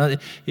jou.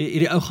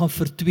 Hierdie ou gaan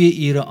vir 2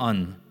 ure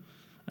aan,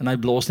 en hy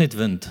blaas net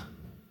wind.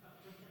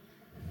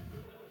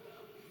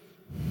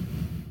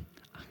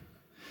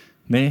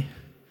 Nee,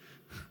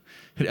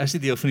 hy is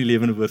nie deel van die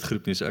lewende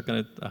woordgroep nie, so ek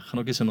gaan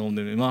ook nie sy naam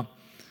doen nie, maar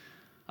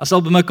as hy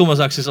by my kom,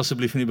 as ek sê,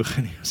 asseblief nie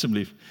begin nie,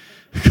 asseblief.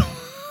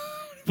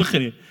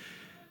 Begin nie.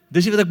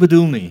 Dis nie wat ek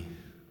bedoel nie,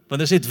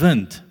 want dis net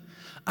wind.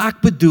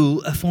 Ek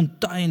bedoel 'n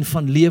fontein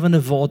van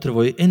lewende water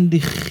waar jy in die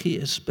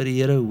gees by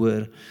die Here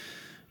hoor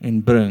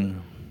en bring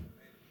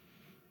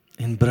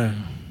en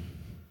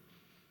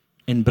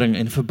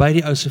verby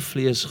die ou se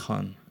vlees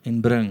gaan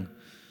en bring.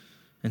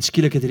 En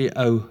skielik het hierdie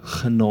ou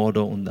genade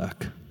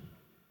ontdek.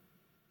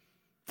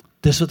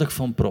 Dis wat ek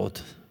van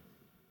praat.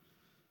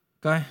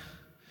 OK?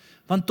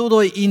 Want tot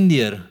daai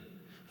Indiër,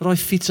 wat daai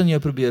fiets aan jou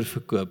probeer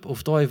verkoop,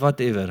 of daai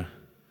whatever,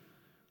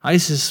 hy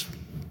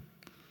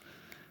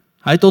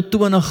het al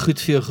 20 goed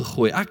vir jou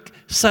gegooi.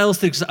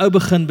 Seilstriks, ou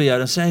begin by jou,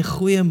 dan sê hy,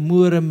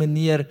 goeiemôre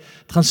meneer,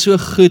 het gaan so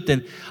goed,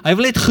 en hy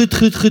wil net goed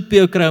by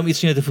jou kry om iets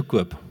van jou te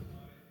verkoop.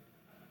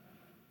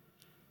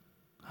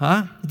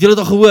 Het julle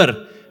dit al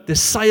gehoor?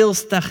 Dis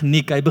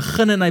seilstegniek, hy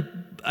begin en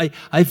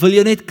hy wil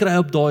jou net kry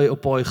op daai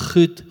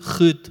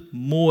goed,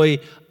 mooi,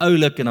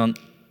 oulik, en dan,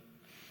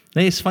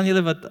 nee, is van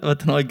julle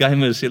wat in daai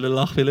game is, julle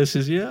lag, julle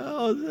sê, ja,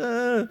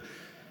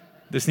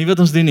 dis nie wat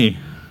ons doen nie.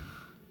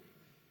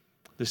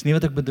 Dis nie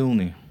wat ek bedoel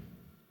nie.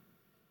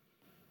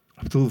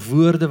 Ek bedoel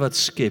woorde wat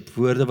skep,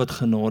 woorde wat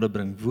genade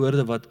bring,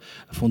 woorde wat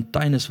 'n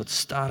fontein is wat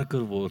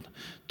sterker word,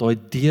 daai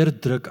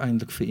deurdruk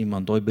eintlik vir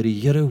iemand, daai by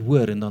die Here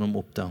hoor en dan hom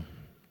optel.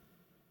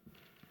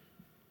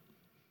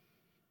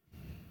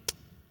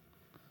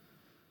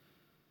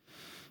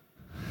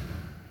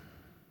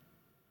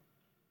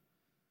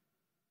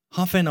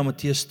 Gaan vir na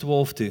Matteus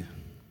 12 toe.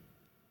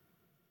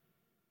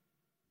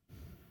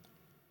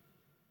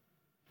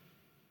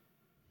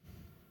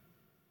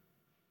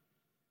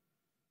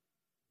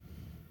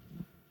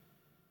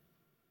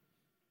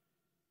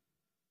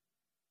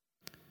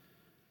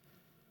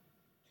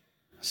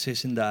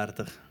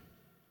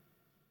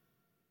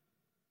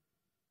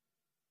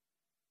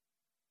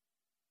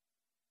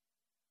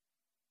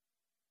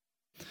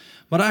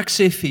 Maar ek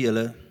sê vir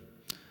julle,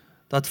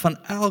 dat van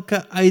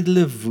elke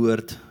ydelle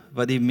woord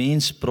wat die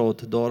mens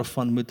praat,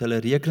 daarvan moet hulle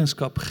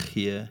rekenskap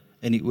gee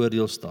in die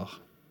oordeelsdag.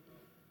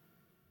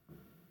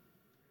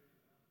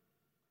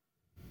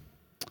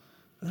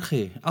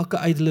 Elke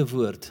ydelle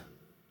woord,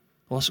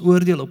 was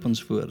oordeel op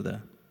ons woorde.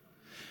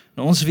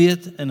 Nou ons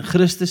weet, in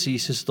Christus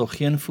Jesus toch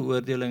geen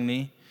veroordeling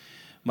nie,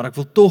 maar ek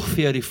wil tog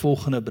vir jou die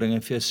volgende bring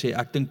en vir jou sê,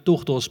 ek dink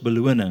tog daar's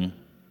beloning.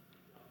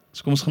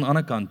 Dus kom ons gaan aan die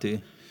ander kant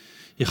toe.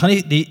 Jy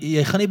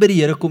gaan nie by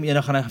die Here kom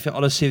enig en hy gaan vir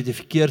alles sê wat jy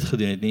verkeerd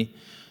gedoen het nie.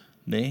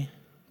 Nee,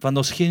 want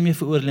daar's geen meer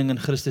veroordeling in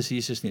Christus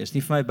Jesus nie. Is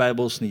nie vir my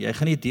Bybels nie. Jy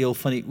gaan nie deel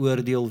van die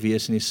oordeel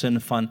wees in die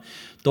sin van,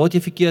 daar het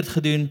jy verkeerd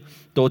gedoen,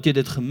 daar het jy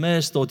dit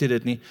gemis, daar het jy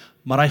dit nie,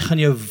 maar hy gaan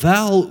jou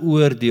wel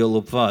oordeel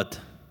op wat?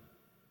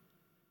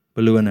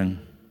 Beloning.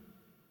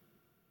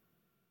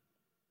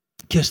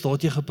 Kies, daar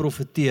het jy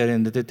geprofeteer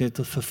en dit het net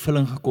tot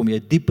vervulling gekom, jy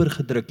het dieper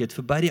gedruk, jy het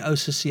verby die ou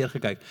se seer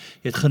gekyk,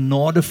 jy het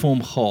genade vir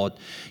hom gehad,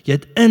 jy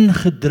het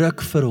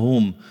ingedruk vir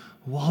hom,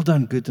 well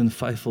done good and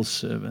faithful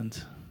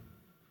servant.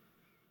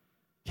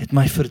 Jy het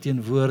my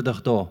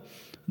verteenwoordig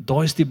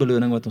daar is die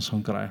beloning wat ons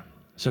gaan kry.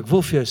 So ek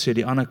wil vir jou sê,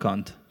 die ander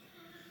kant,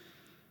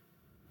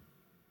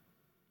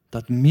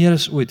 dat meer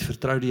as ooit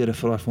vertrou die Here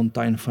vir daai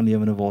fontein van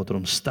lewende water,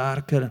 om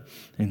sterker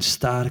en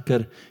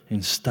sterker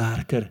en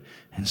sterker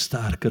en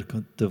sterker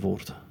te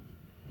word.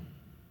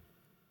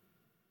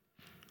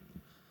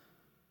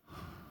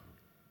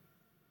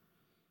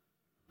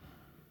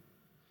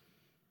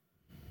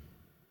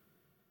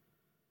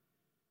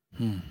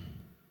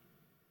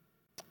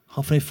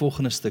 Gaan van die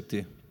volgende stuk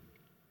toe.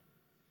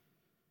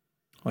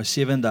 Hy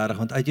 37,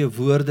 want uit jou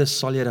woorde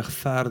sal jy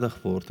regverdig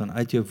word, en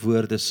uit jou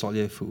woorde sal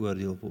jy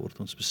veroordeel word.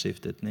 Ons besef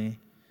dit, nee.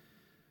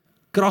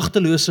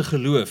 Kragtelose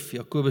geloof,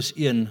 Jakobus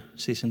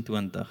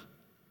 1:26.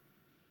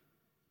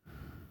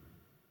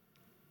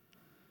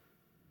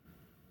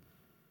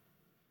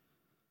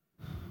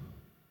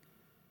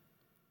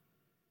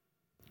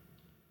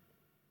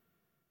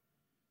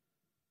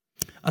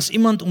 As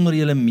iemand onder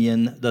julle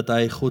meen dat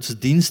hy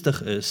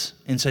godsdienstig is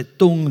en sy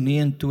tong nie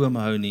in toom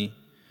hou nie,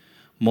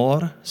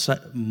 maar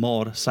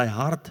sy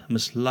hart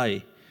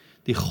mislei,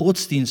 die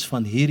godsdiens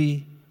van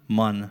hierdie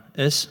man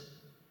is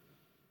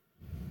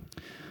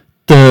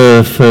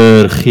te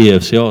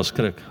vergeefs. Ja,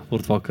 skrik,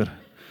 word wakker.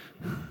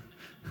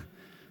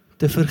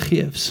 Te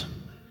vergeefs.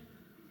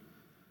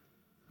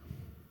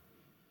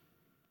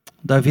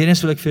 Daar weer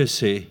eens wil ek vir jou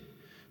sê,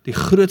 die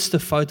grootste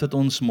fout wat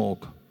ons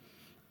maak,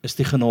 is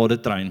die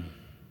genadetrein.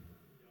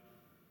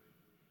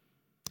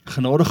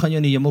 Genade gaan jou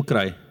in die hemel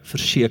kry,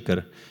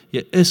 verseker.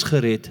 Jy is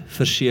gered,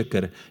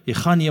 verseker. Jy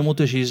gaan die hemel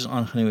toe as Jesus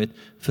aangeneem het,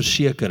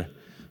 verseker.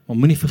 Maar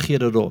moenie vergeet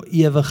dat daar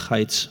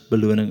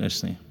ewigheidsbeloning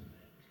is nie.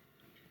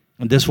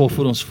 En dis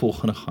waarvoor ons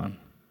volgende gaan.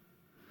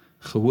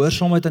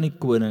 Gehoorsaamheid aan die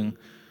koning,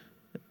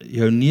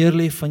 jou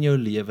neerlê van jou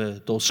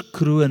lewe, daar's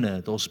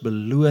krone, daar's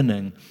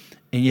beloning,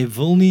 en jy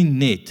wil nie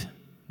net,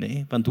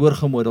 nee, want hoor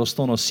gemoed, daar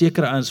staan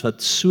sekere ouens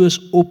wat soos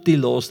op die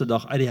laaste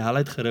dag uit die hel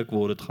uit geruk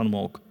word, het gaan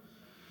maak.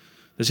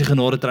 Dis die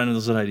genadetrein wat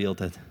ons ry die hele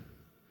tyd.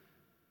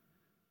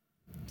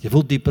 Jy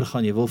wil dieper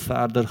gaan, jy wil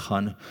verder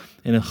gaan,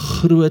 en 'n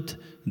groot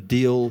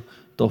deel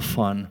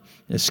daarvan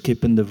is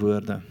skepende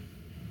woorde.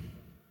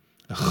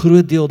 'n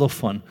groot deel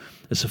daarvan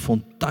is 'n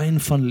fontein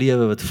van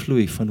lewe wat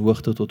vloei van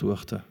hoogte tot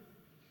hoogte,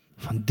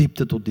 van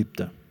diepte tot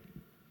diepte.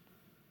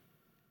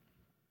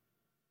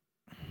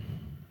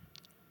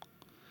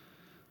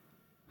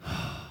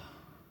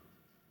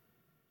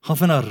 Gaan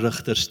van na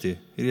Rigters toe.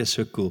 Hierdie is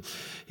so cool.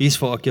 Hier is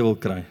waar ek jou wil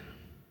kry.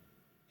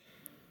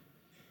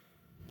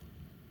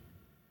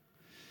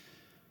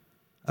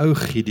 Ou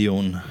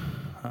Gideon.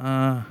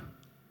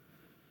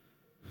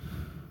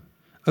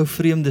 Ou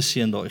vreemde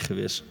seun daai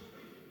gewees.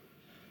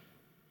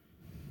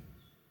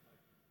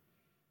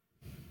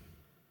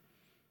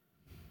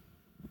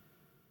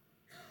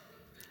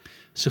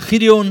 So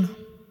Gideon,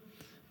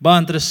 baie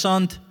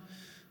interessant,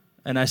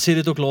 en hy sê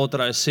dit ook later,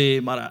 hy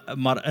sê, maar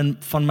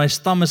van my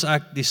stam is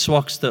ek die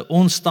swakste,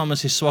 ons stam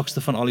is die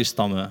swakste van al die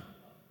stamme.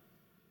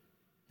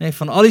 Nee,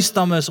 van al die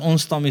stamme is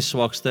ons stam die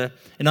swakste,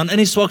 en dan in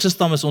die swakste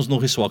stam is ons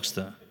nog die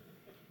swakste.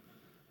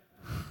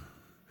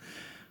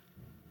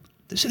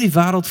 Dis hoe die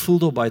wêreld voel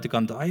daar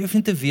buitekant. Hy hoef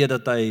nie te weet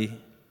dat hy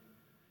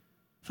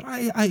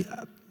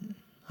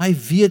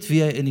weet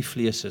wie hy in die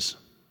vlees is.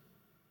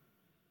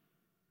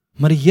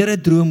 Maar die Here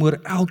droom oor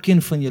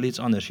elkeen van julle iets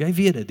anders. Jy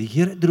weet dit, die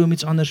Here droom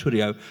iets anders oor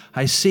jou.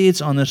 Hy sê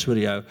iets anders oor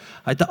jou.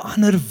 Hy het 'n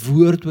ander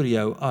woord oor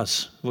jou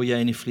as waar jy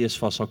in die vlees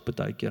vashak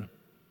baie keer.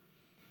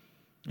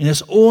 En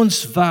is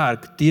ons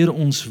werk deur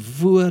ons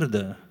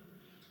woorde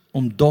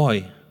om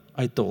daai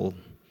uit te haal,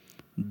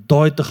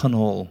 daai te gaan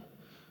haal,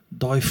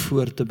 daai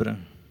voor te bring.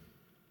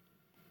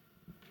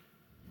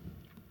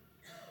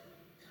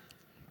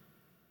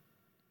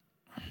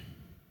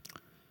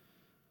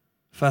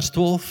 Vers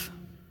 12,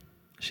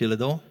 is julle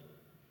daar?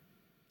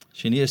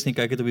 As jy nie is nie,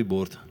 kyk dit op die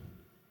bord.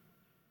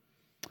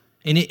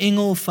 En die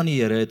engel van die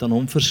Here het aan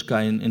hom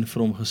verskyn en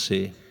vir hom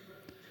gesê,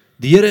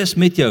 die Here is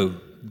met jou,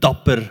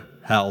 dapper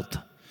held.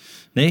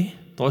 Nee,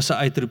 daar is 'n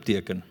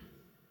uitroepteken.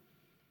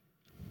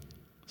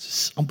 Dit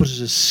is amper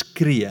soos 'n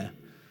skree,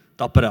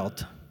 dapper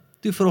held.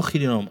 Toe vra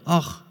Gideon hom,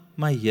 ag,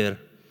 my Heer,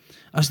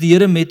 as die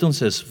Here met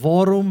ons is,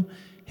 waarom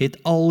het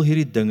al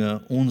hierdie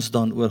dinge ons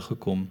dan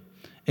oorgekom?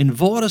 En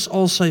waar is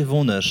al sy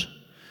wonders,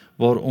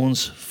 waar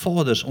ons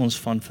vaders ons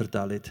van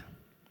vertel het?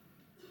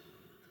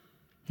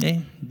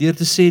 Nee, deur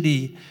te sê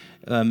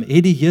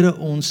het die Here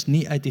ons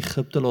nie uit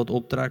Egipte laat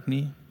optrek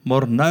nie,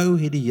 maar nou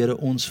het die Here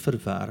ons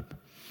verwerp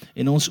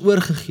en ons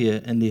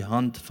oorgegee in die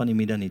hand van die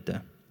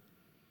Midianiete.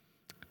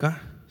 Okay?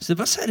 So dit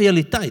was 'n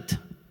realiteit.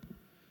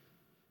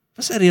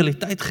 Was 'n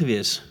realiteit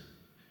gewees.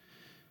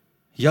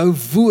 Jou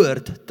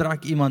woord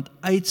trek iemand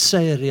uit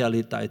sy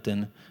realiteit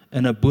in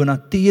 'n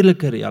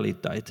bonatuurlike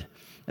realiteit,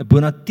 'n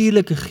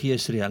bonatuurlike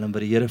geesrealiteit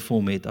wat die Here vir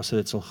hom het as hy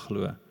dit sal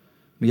glo.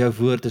 Maar jou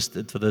woord is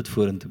dit wat dit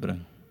vorentoe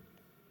bring.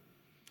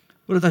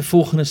 Wat hy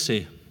volgende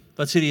sê,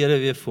 wat sê die Here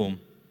weer vir hom?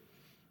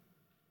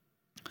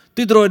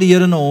 Toe draai die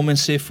Here na hom en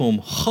sê vir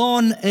hom,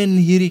 gaan in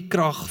hierdie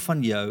krag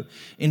van jou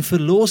en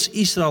verlos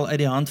Israel uit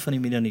die hand van die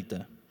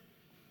Midianiete.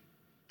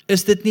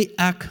 Is dit nie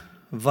ek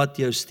wat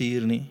jou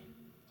stuur nie?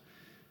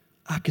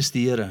 Ek is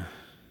die Here.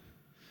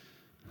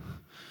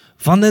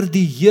 Wanneer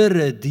die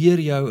Here deur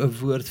jou 'n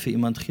woord vir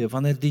iemand gee,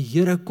 wanneer die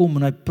Here kom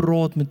en hy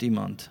praat met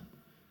iemand,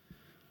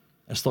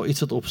 is daar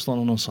iets wat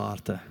opstaan in ons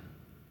harte.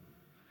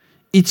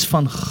 Iets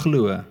van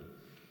glo.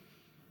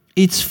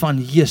 Iets van,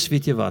 Jesus,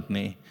 weet jy wat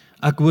nie?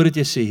 Ek hoor dit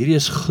jy sê, hierdie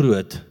is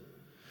groot.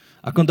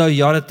 Ek onthou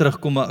jare terug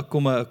kom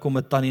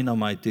 'n tannie na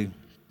my toe.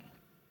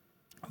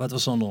 Wat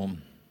was haar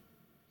naam?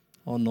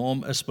 Haar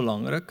naam is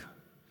belangrik.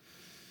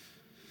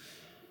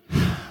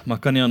 Maar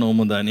kan nie aan hom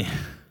onthou nie.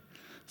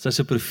 Sy is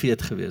 'n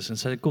profeet gewees en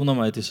sy kom na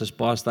my toe, sy is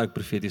baie sterk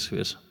profeties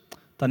gewees.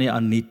 Tannie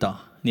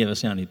Anita. Nee,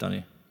 was nie Anita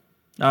nie.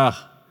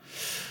 Ag,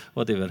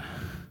 whatever.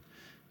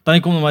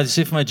 Tannie kom na my toe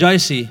sê vir my,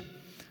 JC,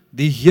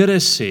 die Here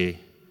sê,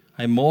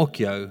 hy maak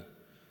jou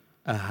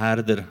 'n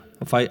herder,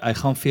 of hy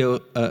gaan vir jou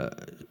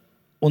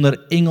onder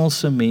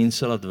Engelse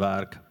mense laat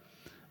werk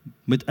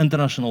met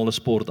internasionale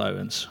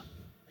sportouens.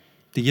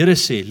 Die Here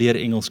sê, leer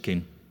Engels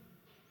ken.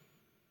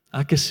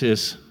 Ek is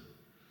soos,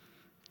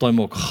 daai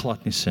maak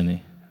glad nie sin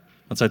nie,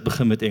 want sy het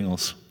begin met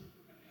Engels.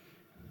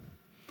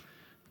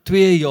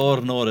 2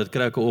 jaar na dit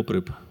kry ek 'n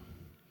oproep.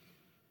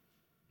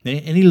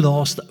 Nee, en die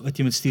laaste wat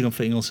jy moet stuur om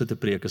vir Engelse te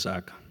preek is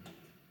ek.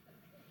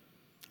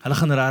 Hulle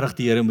gaan regtig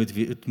die Here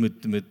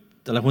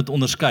hulle moet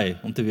onderskei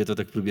om te weet wat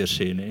ek probeer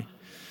sê, nee.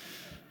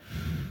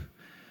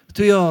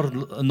 2 jaar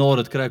na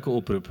dit kry ek 'n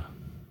oproep.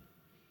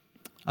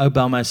 Ou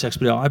bel my sê, ek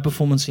by die High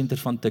Performance Center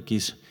van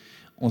Tikkies.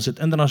 Ons het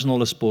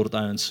internasionale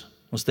sportouens.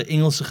 Ons het 'n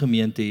Engelse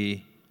gemeente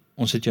hier.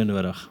 Ons het jou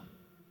nodig.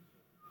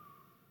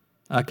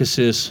 Ek is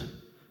soos,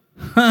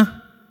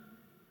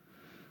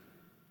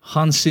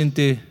 gaan sien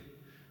toe,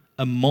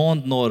 'n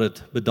maand na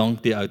dit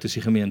bedank die ou toe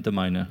die gemeente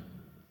myne.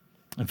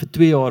 En vir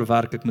 2 jaar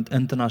werk ek met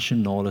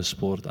internasionale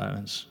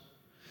sportouens.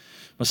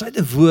 Maar sy het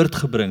 'n woord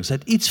gebring, sy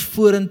het iets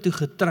vorentoe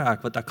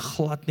getrek wat ek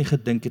glad nie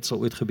gedink het sal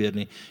ooit gebeur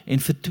nie. En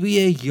vir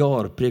 2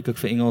 jaar preek ek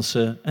vir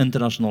Engelse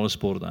internasionale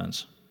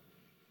sportouens.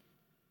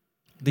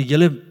 Die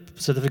hele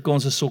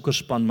Suid-Afrikaanse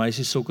sokkerspan,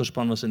 meisie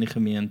sokkerspan was in die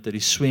gemeente, die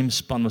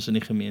swemspan was in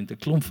die gemeente,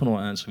 klomp van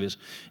hulle ouens gewees.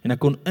 En ek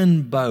kon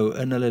inbou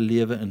in hulle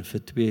lewe in vir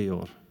 2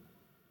 jaar.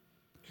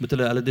 Met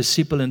hulle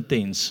disciple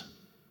intens.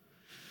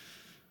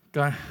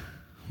 Okay.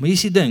 Maar hier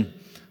is die ding,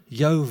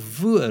 jou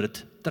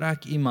woord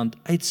trek iemand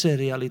uit sy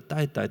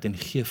realiteit uit en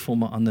gee vir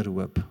hom 'n ander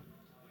hoop.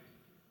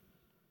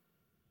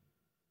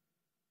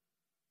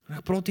 En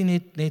ek praat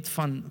nie net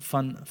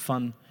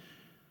van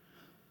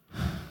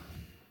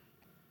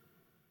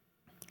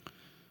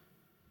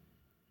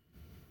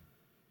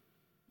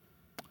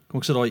kom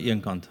ek sê daai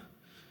een kant.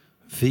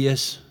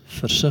 Wees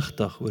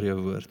versigtig oor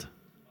jou woord.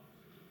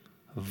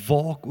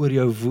 Waak oor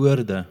jou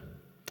woorde.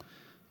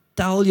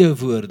 Tel jou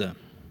woorde.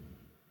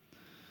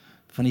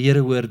 Van die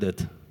Here hoor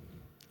dit.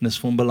 En dit is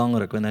vir hom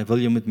belangrik, want hy wil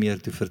jou met meer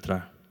toe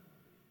vertrou.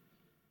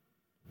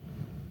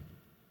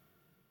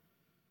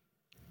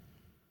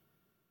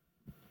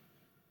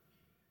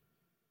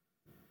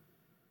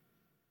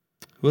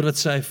 Hoor wat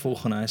sê hy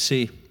volgende, hy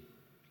sê,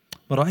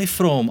 maar hy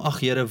vra hom,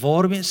 ag Here,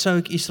 waarmee sou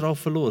ek Israel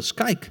verlos?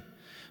 Kyk,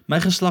 my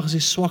geslag is die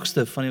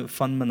swakste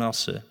van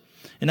Manasse,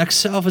 en ek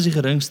self is die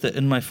geringste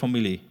in my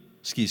familie.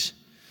 Ekskuus.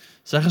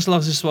 Sy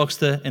geslag is die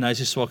swakste, en hy is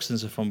die swakste in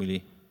sy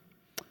familie.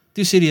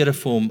 Toe sê die Here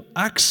vir hom,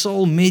 ek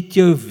sal met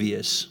jou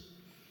wees,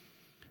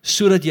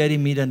 sodat jy die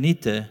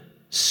Midianiete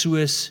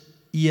soos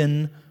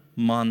een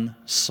man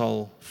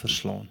sal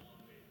verslaan.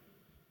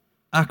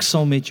 Ek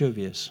sal met jou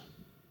wees.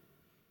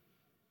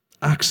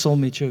 Ek sal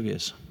met jou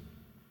wees.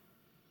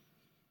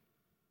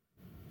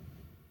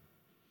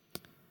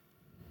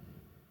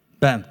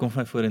 Bam, kom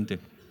van vorentoe.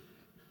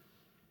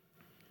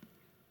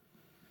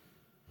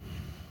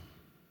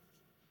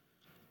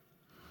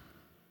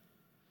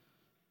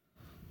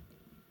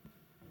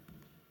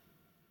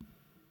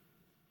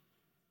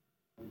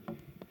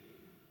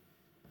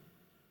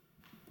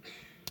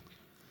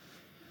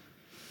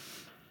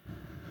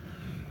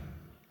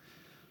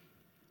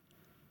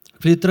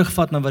 Ek wil jy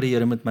terugvat na wat die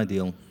Here met my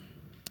deel.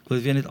 Ek wil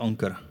dit weer net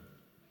anker.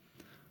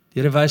 Die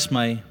Here wys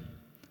my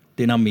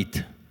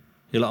dinamiet.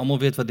 Julle almal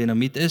weet wat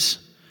dinamiet is.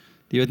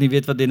 Die wat nie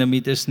weet wat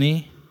dinamiet is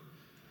nie,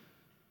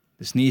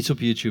 dis nie iets op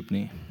YouTube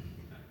nie.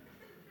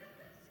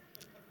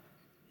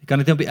 Jy kan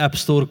dit nie op die App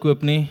Store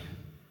koop nie.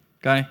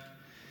 Okay.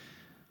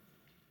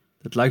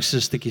 Dit lyk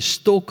soos 'n stukkie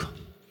stok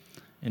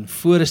en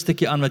voor 'n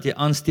stukkie aan wat jy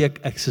aansteek,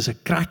 ek soos 'n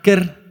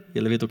cracker.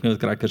 Julle weet ook nie wat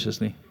crackers is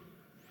nie.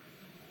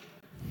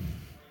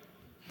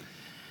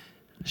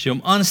 As jy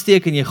hom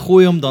aansteek en jy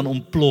gooi hom, dan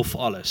ontplof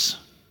alles.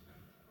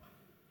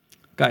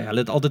 Okay, hulle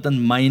het altyd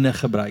in myne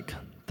gebruik,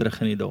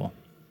 terug in die dae.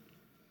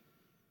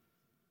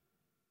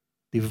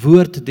 Die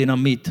woord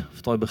dinamiet,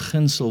 of daai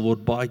beginsel,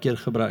 word baie keer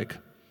gebruik,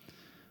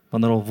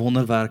 wanneer al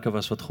wonderwerke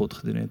was wat God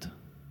gedoen het.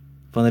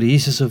 Wanneer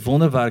Jesus 'n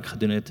wonderwerk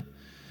gedoen het,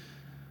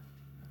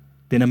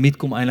 dinamiet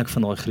kom eintlik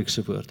van daai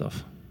Griekse woord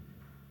af.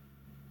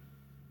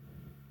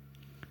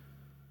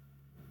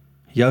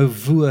 Jou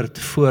woord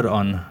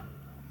vooraan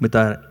met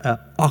 'n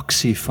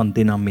aksie van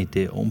dinamiet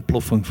hê,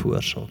 ontploffing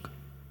veroorsaak.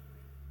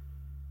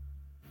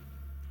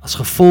 As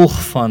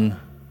gevolg van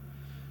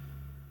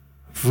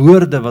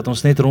woorde wat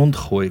ons net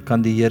rondgooi,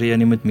 kan die Here jou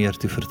nie met meer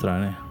toe vertrou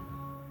nie.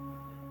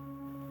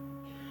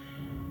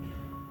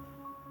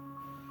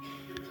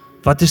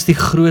 Wat is die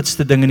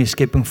grootste ding in die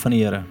skepping van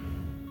die Here?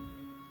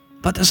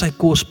 Wat is sy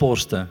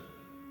kosbaarste?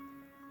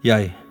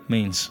 Jy,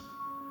 mens,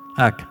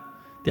 ek,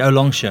 die ou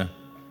langs jou,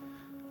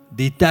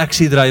 die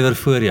taxi-drywer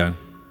voor jou,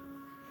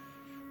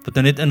 wat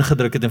nou net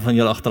ingedruk het en van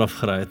jou agteraf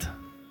gery het.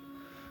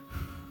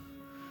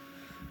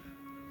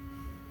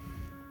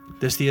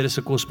 Dis die Here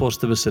se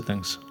kosbaarste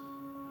besittings.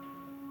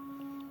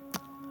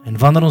 En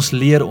wanneer ons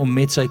leer om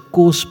met sy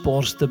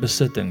kosbaarste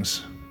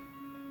besittings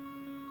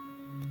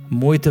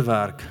mooi te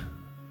werk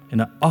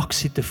en 'n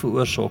aksie te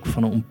veroorsaak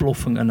van 'n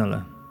ontploffing in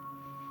hulle,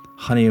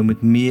 gaan jy jou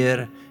met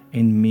meer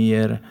en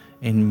meer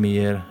en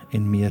meer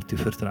en meer toe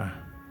vertrou.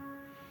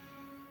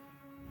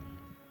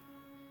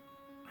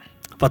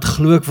 Wat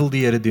glo ek wil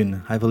die Here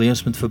doen? Hy wil hê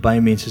ons moet verby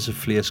mense se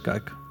vlees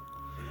kyk.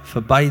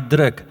 Verby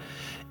druk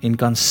en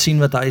kan sien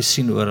wat hy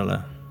sien oor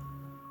hulle.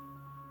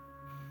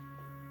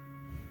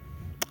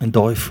 en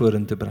daai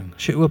vorentoe bring.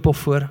 As jy oop of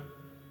voor,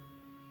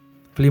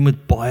 wil jy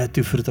moet baie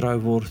toevertrou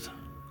word.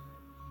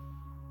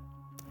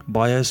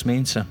 Baie is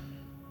mense.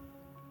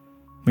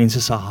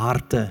 Mense se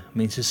harte,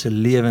 mense se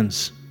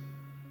lewens.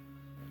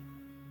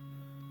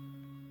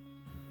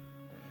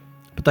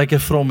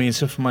 Partykeer vra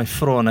mense vir my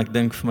vra en ek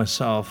dink vir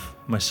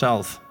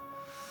myself,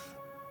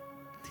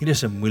 hier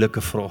is 'n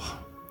moeilike vraag.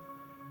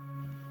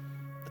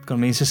 Dit kan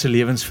mense se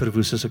lewens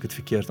verwoes as ek dit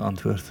verkeerd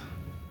antwoord.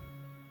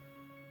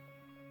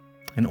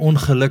 En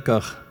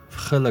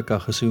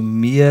gelukkig is hoe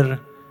meer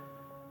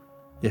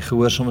jy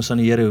gehoorsaam is aan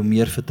die Here, hoe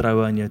meer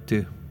vertroue aan jou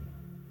toe.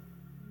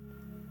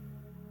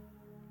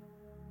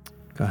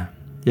 Okay,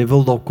 jy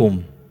wil daar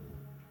kom.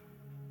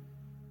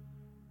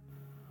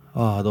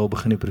 Daar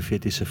begin die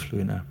profetiese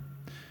vloei nou.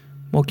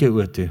 Maak jou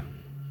oë toe.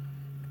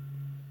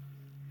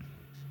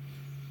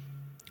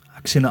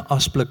 Ek sien 'n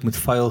asblik met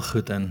vuil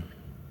goed in.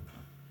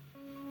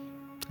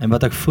 En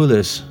wat ek voel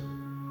is,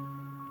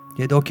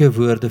 jy het dalk jou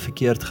woorde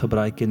verkeerd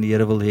gebruik en die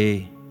Here wil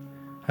hê,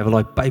 hy wil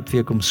daai pyp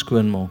weer kom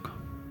skoonmaak.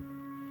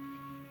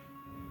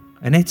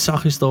 En net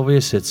saggies daar waar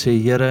jy sit, sê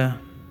Here,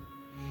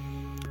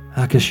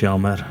 ek is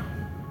jammer.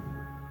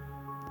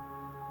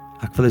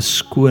 Ek wil 'n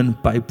skoon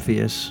pyp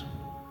wees.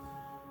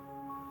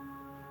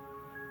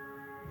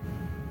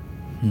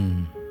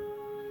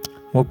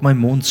 Maak my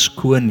mond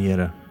skoon,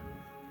 Here,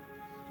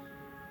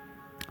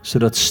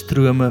 sodat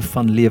strome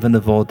van lewende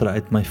water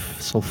uit my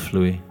sal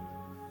vloei.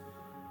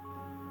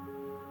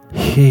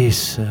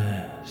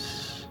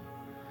 Jesus,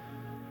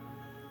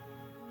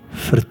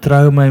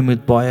 vertrou my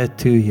met baie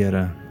toe,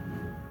 Here.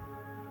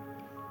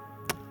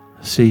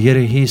 Sê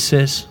Here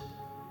Jesus,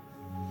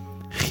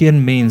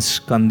 geen mens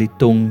kan die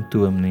tong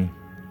toom nie,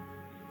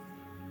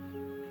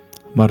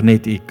 maar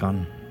net U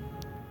kan.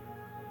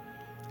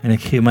 En ek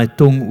gee my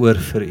tong oor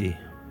vir U.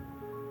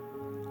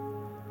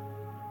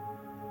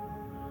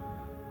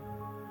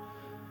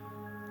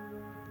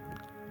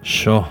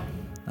 Sjoe,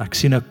 ek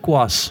sien 'n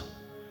kwas,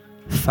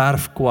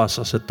 verfkwas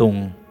as 'n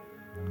tong.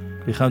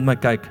 Wie gaan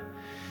met my kyk?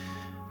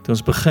 Toe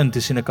ons begin,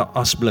 toe sien ek 'n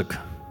asblik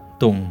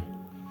tong.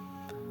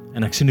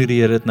 En ek sien hoe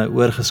die Here dit nou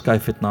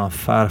oorgeskuif het na 'n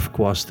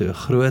verfkwas toe, 'n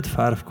groot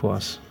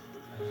verfkwas.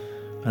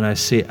 En hy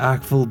sê,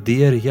 ek wil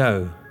deur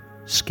jou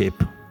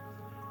skep.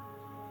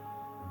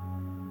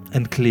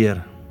 In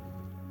kleur.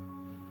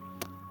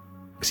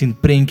 Ek sien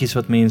prentjies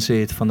wat mense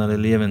het van hulle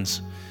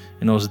lewens.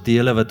 En ons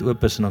dele wat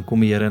oop is, en dan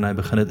kom die Here en hy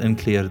begin dit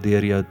inkleur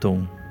deur jou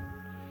tong.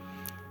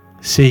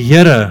 Sê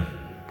Here,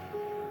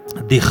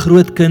 die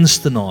groot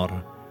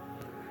kunstenaar,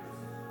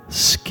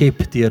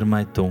 skep deur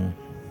my tong,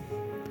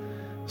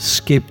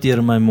 skep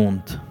deur my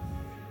mond,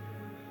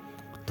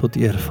 tot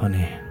eer van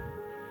U.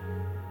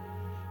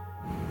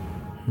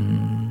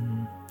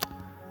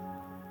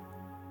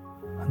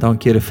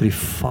 Dankie Here vir die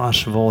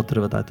vars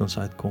water wat uit ons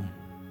uitkom.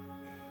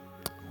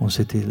 Ons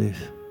het U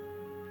lief.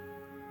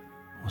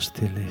 Ons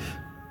het U lief.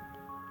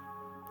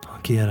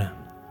 Dankie Here.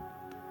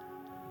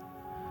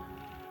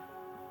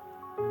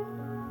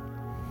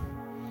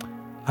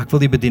 Ek wil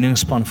die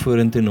bedieningsspan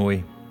vorentoe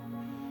nooi.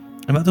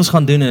 En wat ons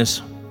gaan doen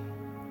is,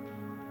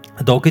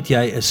 dalk het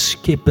jy 'n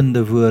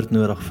skepende woord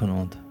nodig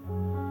vanaand.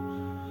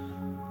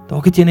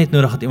 Dalk het jy net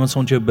nodig dat iemand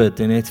saam met jou bid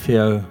en net vir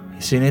jou,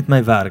 jy sê net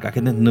my werk, ek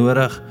het net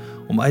nodig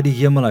om uit die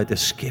hemel uit 'n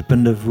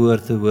skepende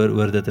woord te hoor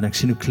oor dit, en ek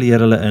sien hoe kleur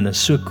hulle in,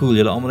 is so cool,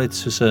 julle almal het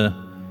soos 'n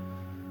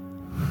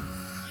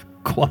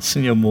kwas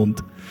in jou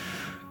mond.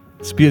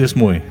 Spier is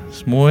mooi,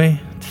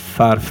 het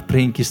verf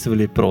prentjies te wil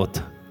jy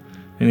praat,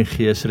 en die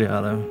gees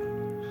reale.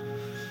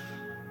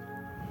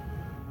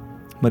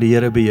 Maar die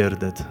Here beheer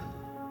dit.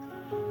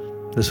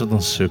 Dis wat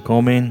ons soek,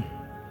 amen.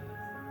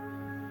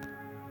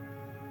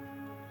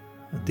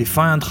 Die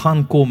vyand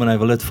gaan kom en hy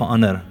wil dit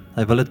verander.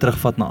 Hy wil dit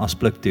terugvat na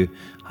asblik toe.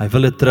 Hy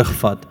wil dit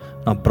terugvat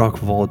na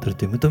brakwater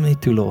toe. Moet hom nie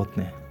toelaat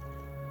nie.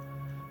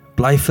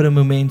 Bly vir 'n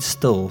moment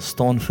stil,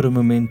 staan vir 'n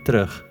moment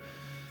terug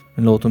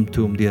en laat hom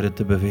toe om deur dit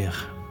te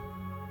beweeg.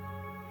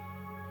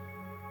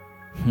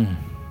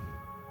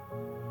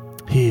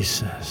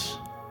 Jesus.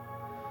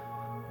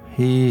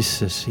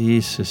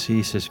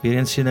 Weer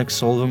eens sien ek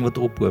salwing wat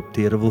ophoop.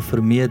 Die Here wil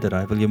vermeerder.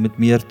 Hy wil jou met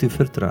meer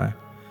toevertrou.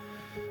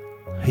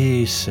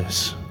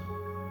 Jesus.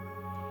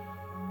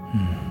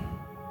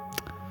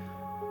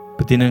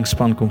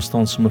 Bedieningsspan kom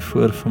staan sommer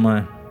voor vir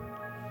my.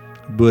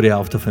 Boor die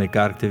helfte van die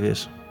kerk te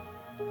wees.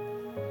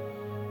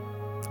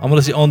 Almal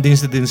is die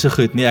aanddienste doen so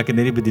goed. Nee, ek het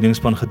net die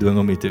bedieningsspan gedwing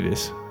om hier te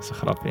wees. Dis 'n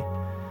grapie.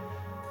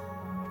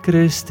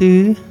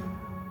 Christus,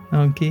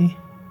 dankie.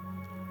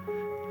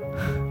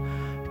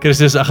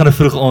 Christus, ek gaan 'n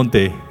vroeg aand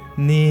hê.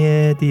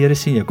 Nee, die Here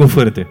sien jou. Kom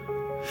vorentoe.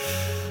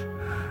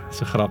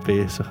 Dis 'n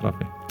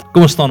grappie.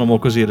 Kom ons staan om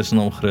ook ons Here se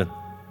naam groot.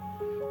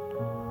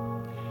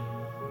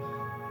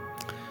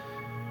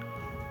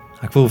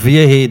 Ek wil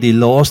weer hê die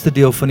laaste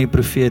deel van die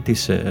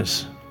profetiese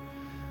is,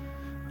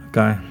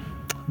 okay,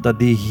 dat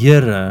die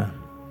Here,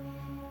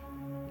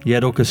 jy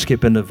het ook 'n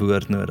skepende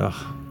woord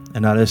nodig,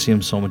 en hulle is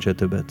om saam met jou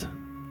te bid.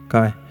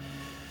 Okay.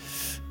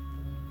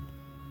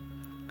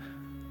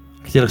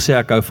 Ek het julle gesê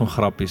ek hou van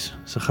grappies.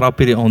 So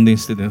grappie die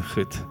aanddienste doen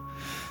goed.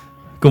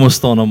 Kom ons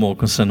staan en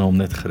maak ons sin hom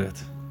net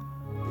groot.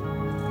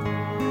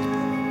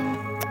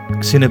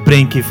 Ek sien 'n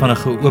prentjie van 'n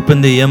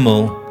geopende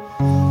hemel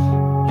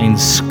en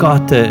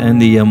skatte in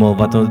die hemel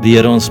wat die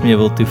Here ons mee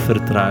wil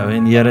toevertrou.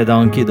 En Here,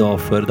 dankie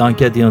daarvoor.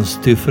 Dankie dat U ons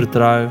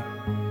toevertrou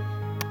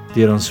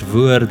deur ons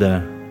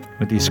woorde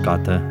met U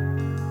skatte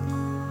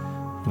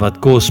wat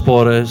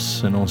kosbaar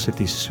is en ons het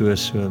U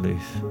so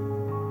lief.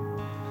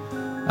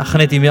 Ek gaan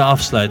net hiermee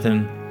afsluit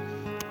en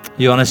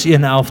Johannes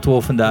 1, 11,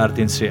 12 en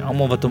 13 sê,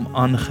 almal wat hom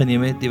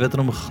aangeneem het, die wat in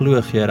hom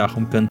glo, gee reg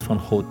om kind van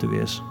God te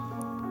wees.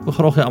 Ek wil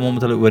graag hê almal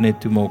met hulle oë net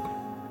toemaak.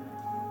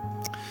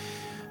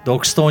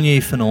 Dalk staan jy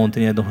hier vanaand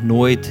en jy het nog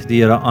nooit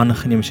die Here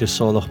aangeneem as jou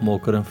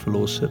saligmaker en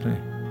verlosser nie.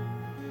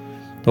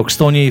 Dalk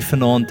staan jy hier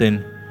vanaand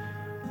en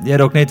jy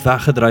het ook net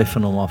weggedryf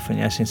van hom af en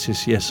jy sê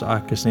soos, Jesus,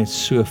 ek is net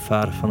so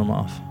ver van hom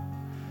af.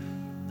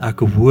 Ek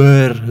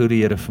hoor hoe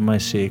die Here vir my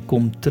sê,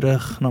 kom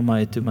terug na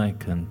my toe my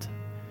kind.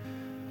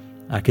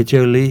 Ek het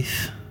jou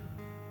lief.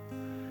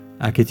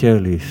 Ek het jou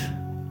lief.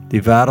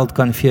 Die wêreld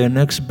kan vir jou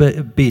niks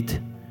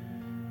bied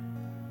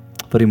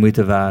wat die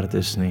moeite werd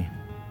is nie.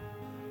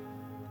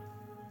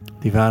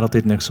 Die wêreld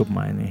het niks op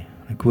my nie.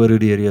 Ek hoor hoe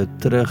die Here jou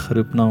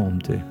terugroep na hom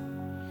toe.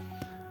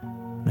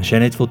 En as jy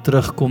net wil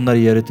terugkom na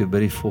die Here toe, by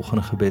die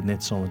volgende gebed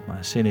net saam met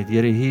my. Sê net,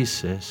 Here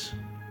Jesus,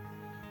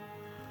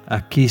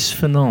 ek kies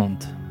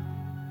vanaand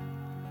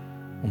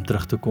om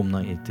terug te kom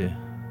na U toe.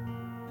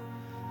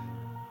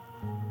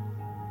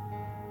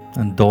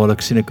 En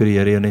dadelik sien ek hoe die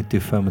Here jou net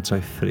toevou met sy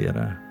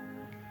vrede.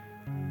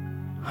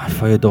 Hy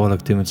vou jou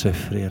dadelik toe met sy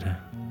vrede.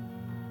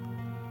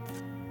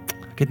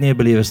 Ek het nie 'n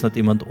belewenis dat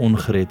iemand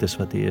ongered is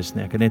wat hy is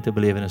nie. Ek het net 'n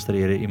belewenis dat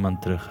die Here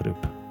iemand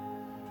terugroep.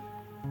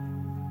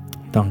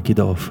 Dankie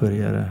daarvoor,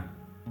 Here.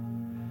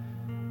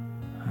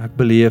 Ek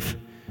beleef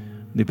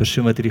die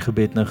persoon wat hierdie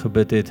gebed nou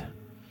gebid het,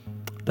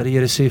 dat die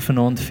Here sê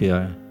vanaand vir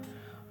jou,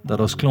 dat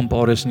ons klomp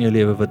areas in jou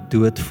lewe wat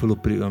dood voel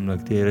op die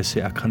oomblik. Die Here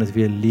sê, ek gaan dit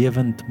weer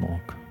lewend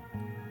maak.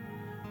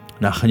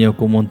 En ek gaan jou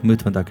kom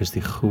ontmoet, want ek is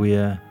die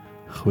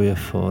goeie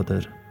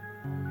Vader.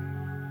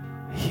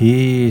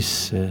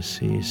 Jesus,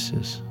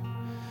 Jesus.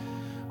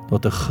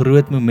 Dat 'n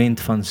groot moment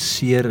van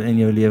seer in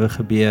jou lewe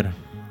gebeur.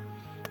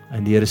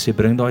 En die Here sê,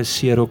 bring daai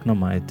seer ook na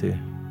my toe.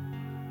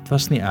 Dit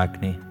was nie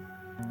ek nie.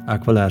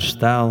 Ek wil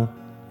herstel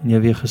en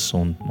jou weer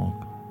gesond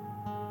maak.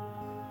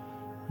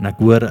 En ek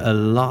hoor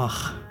 'n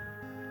lag,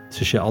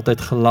 soos jy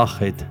altyd gelag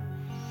het.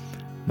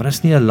 Maar dit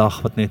is nie 'n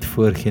lag wat net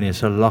voorgee nie, dit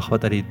is 'n lag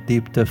wat uit die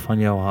diepte van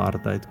jou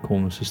hart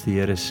uitkom, soos die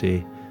Here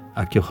sê,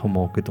 ek jou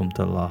gemaak het om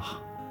te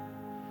lag.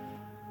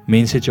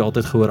 Mense het jou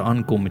altyd gehoor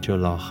aankom met jou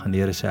lag, en die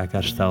Here sê, ek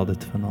herstel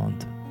dit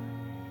vanaand.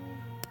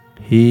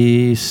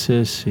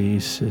 Jesus,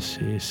 Jesus,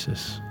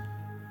 Jesus.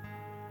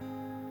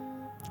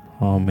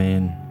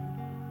 Amen.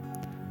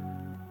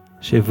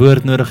 As jy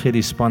woord nodig het,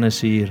 die span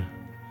is hier.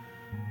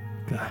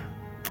 Okay.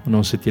 En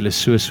ons het julle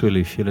so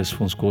lief, julle is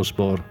vir ons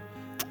kosbaar.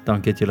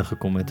 Dankie dat julle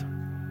gekom het.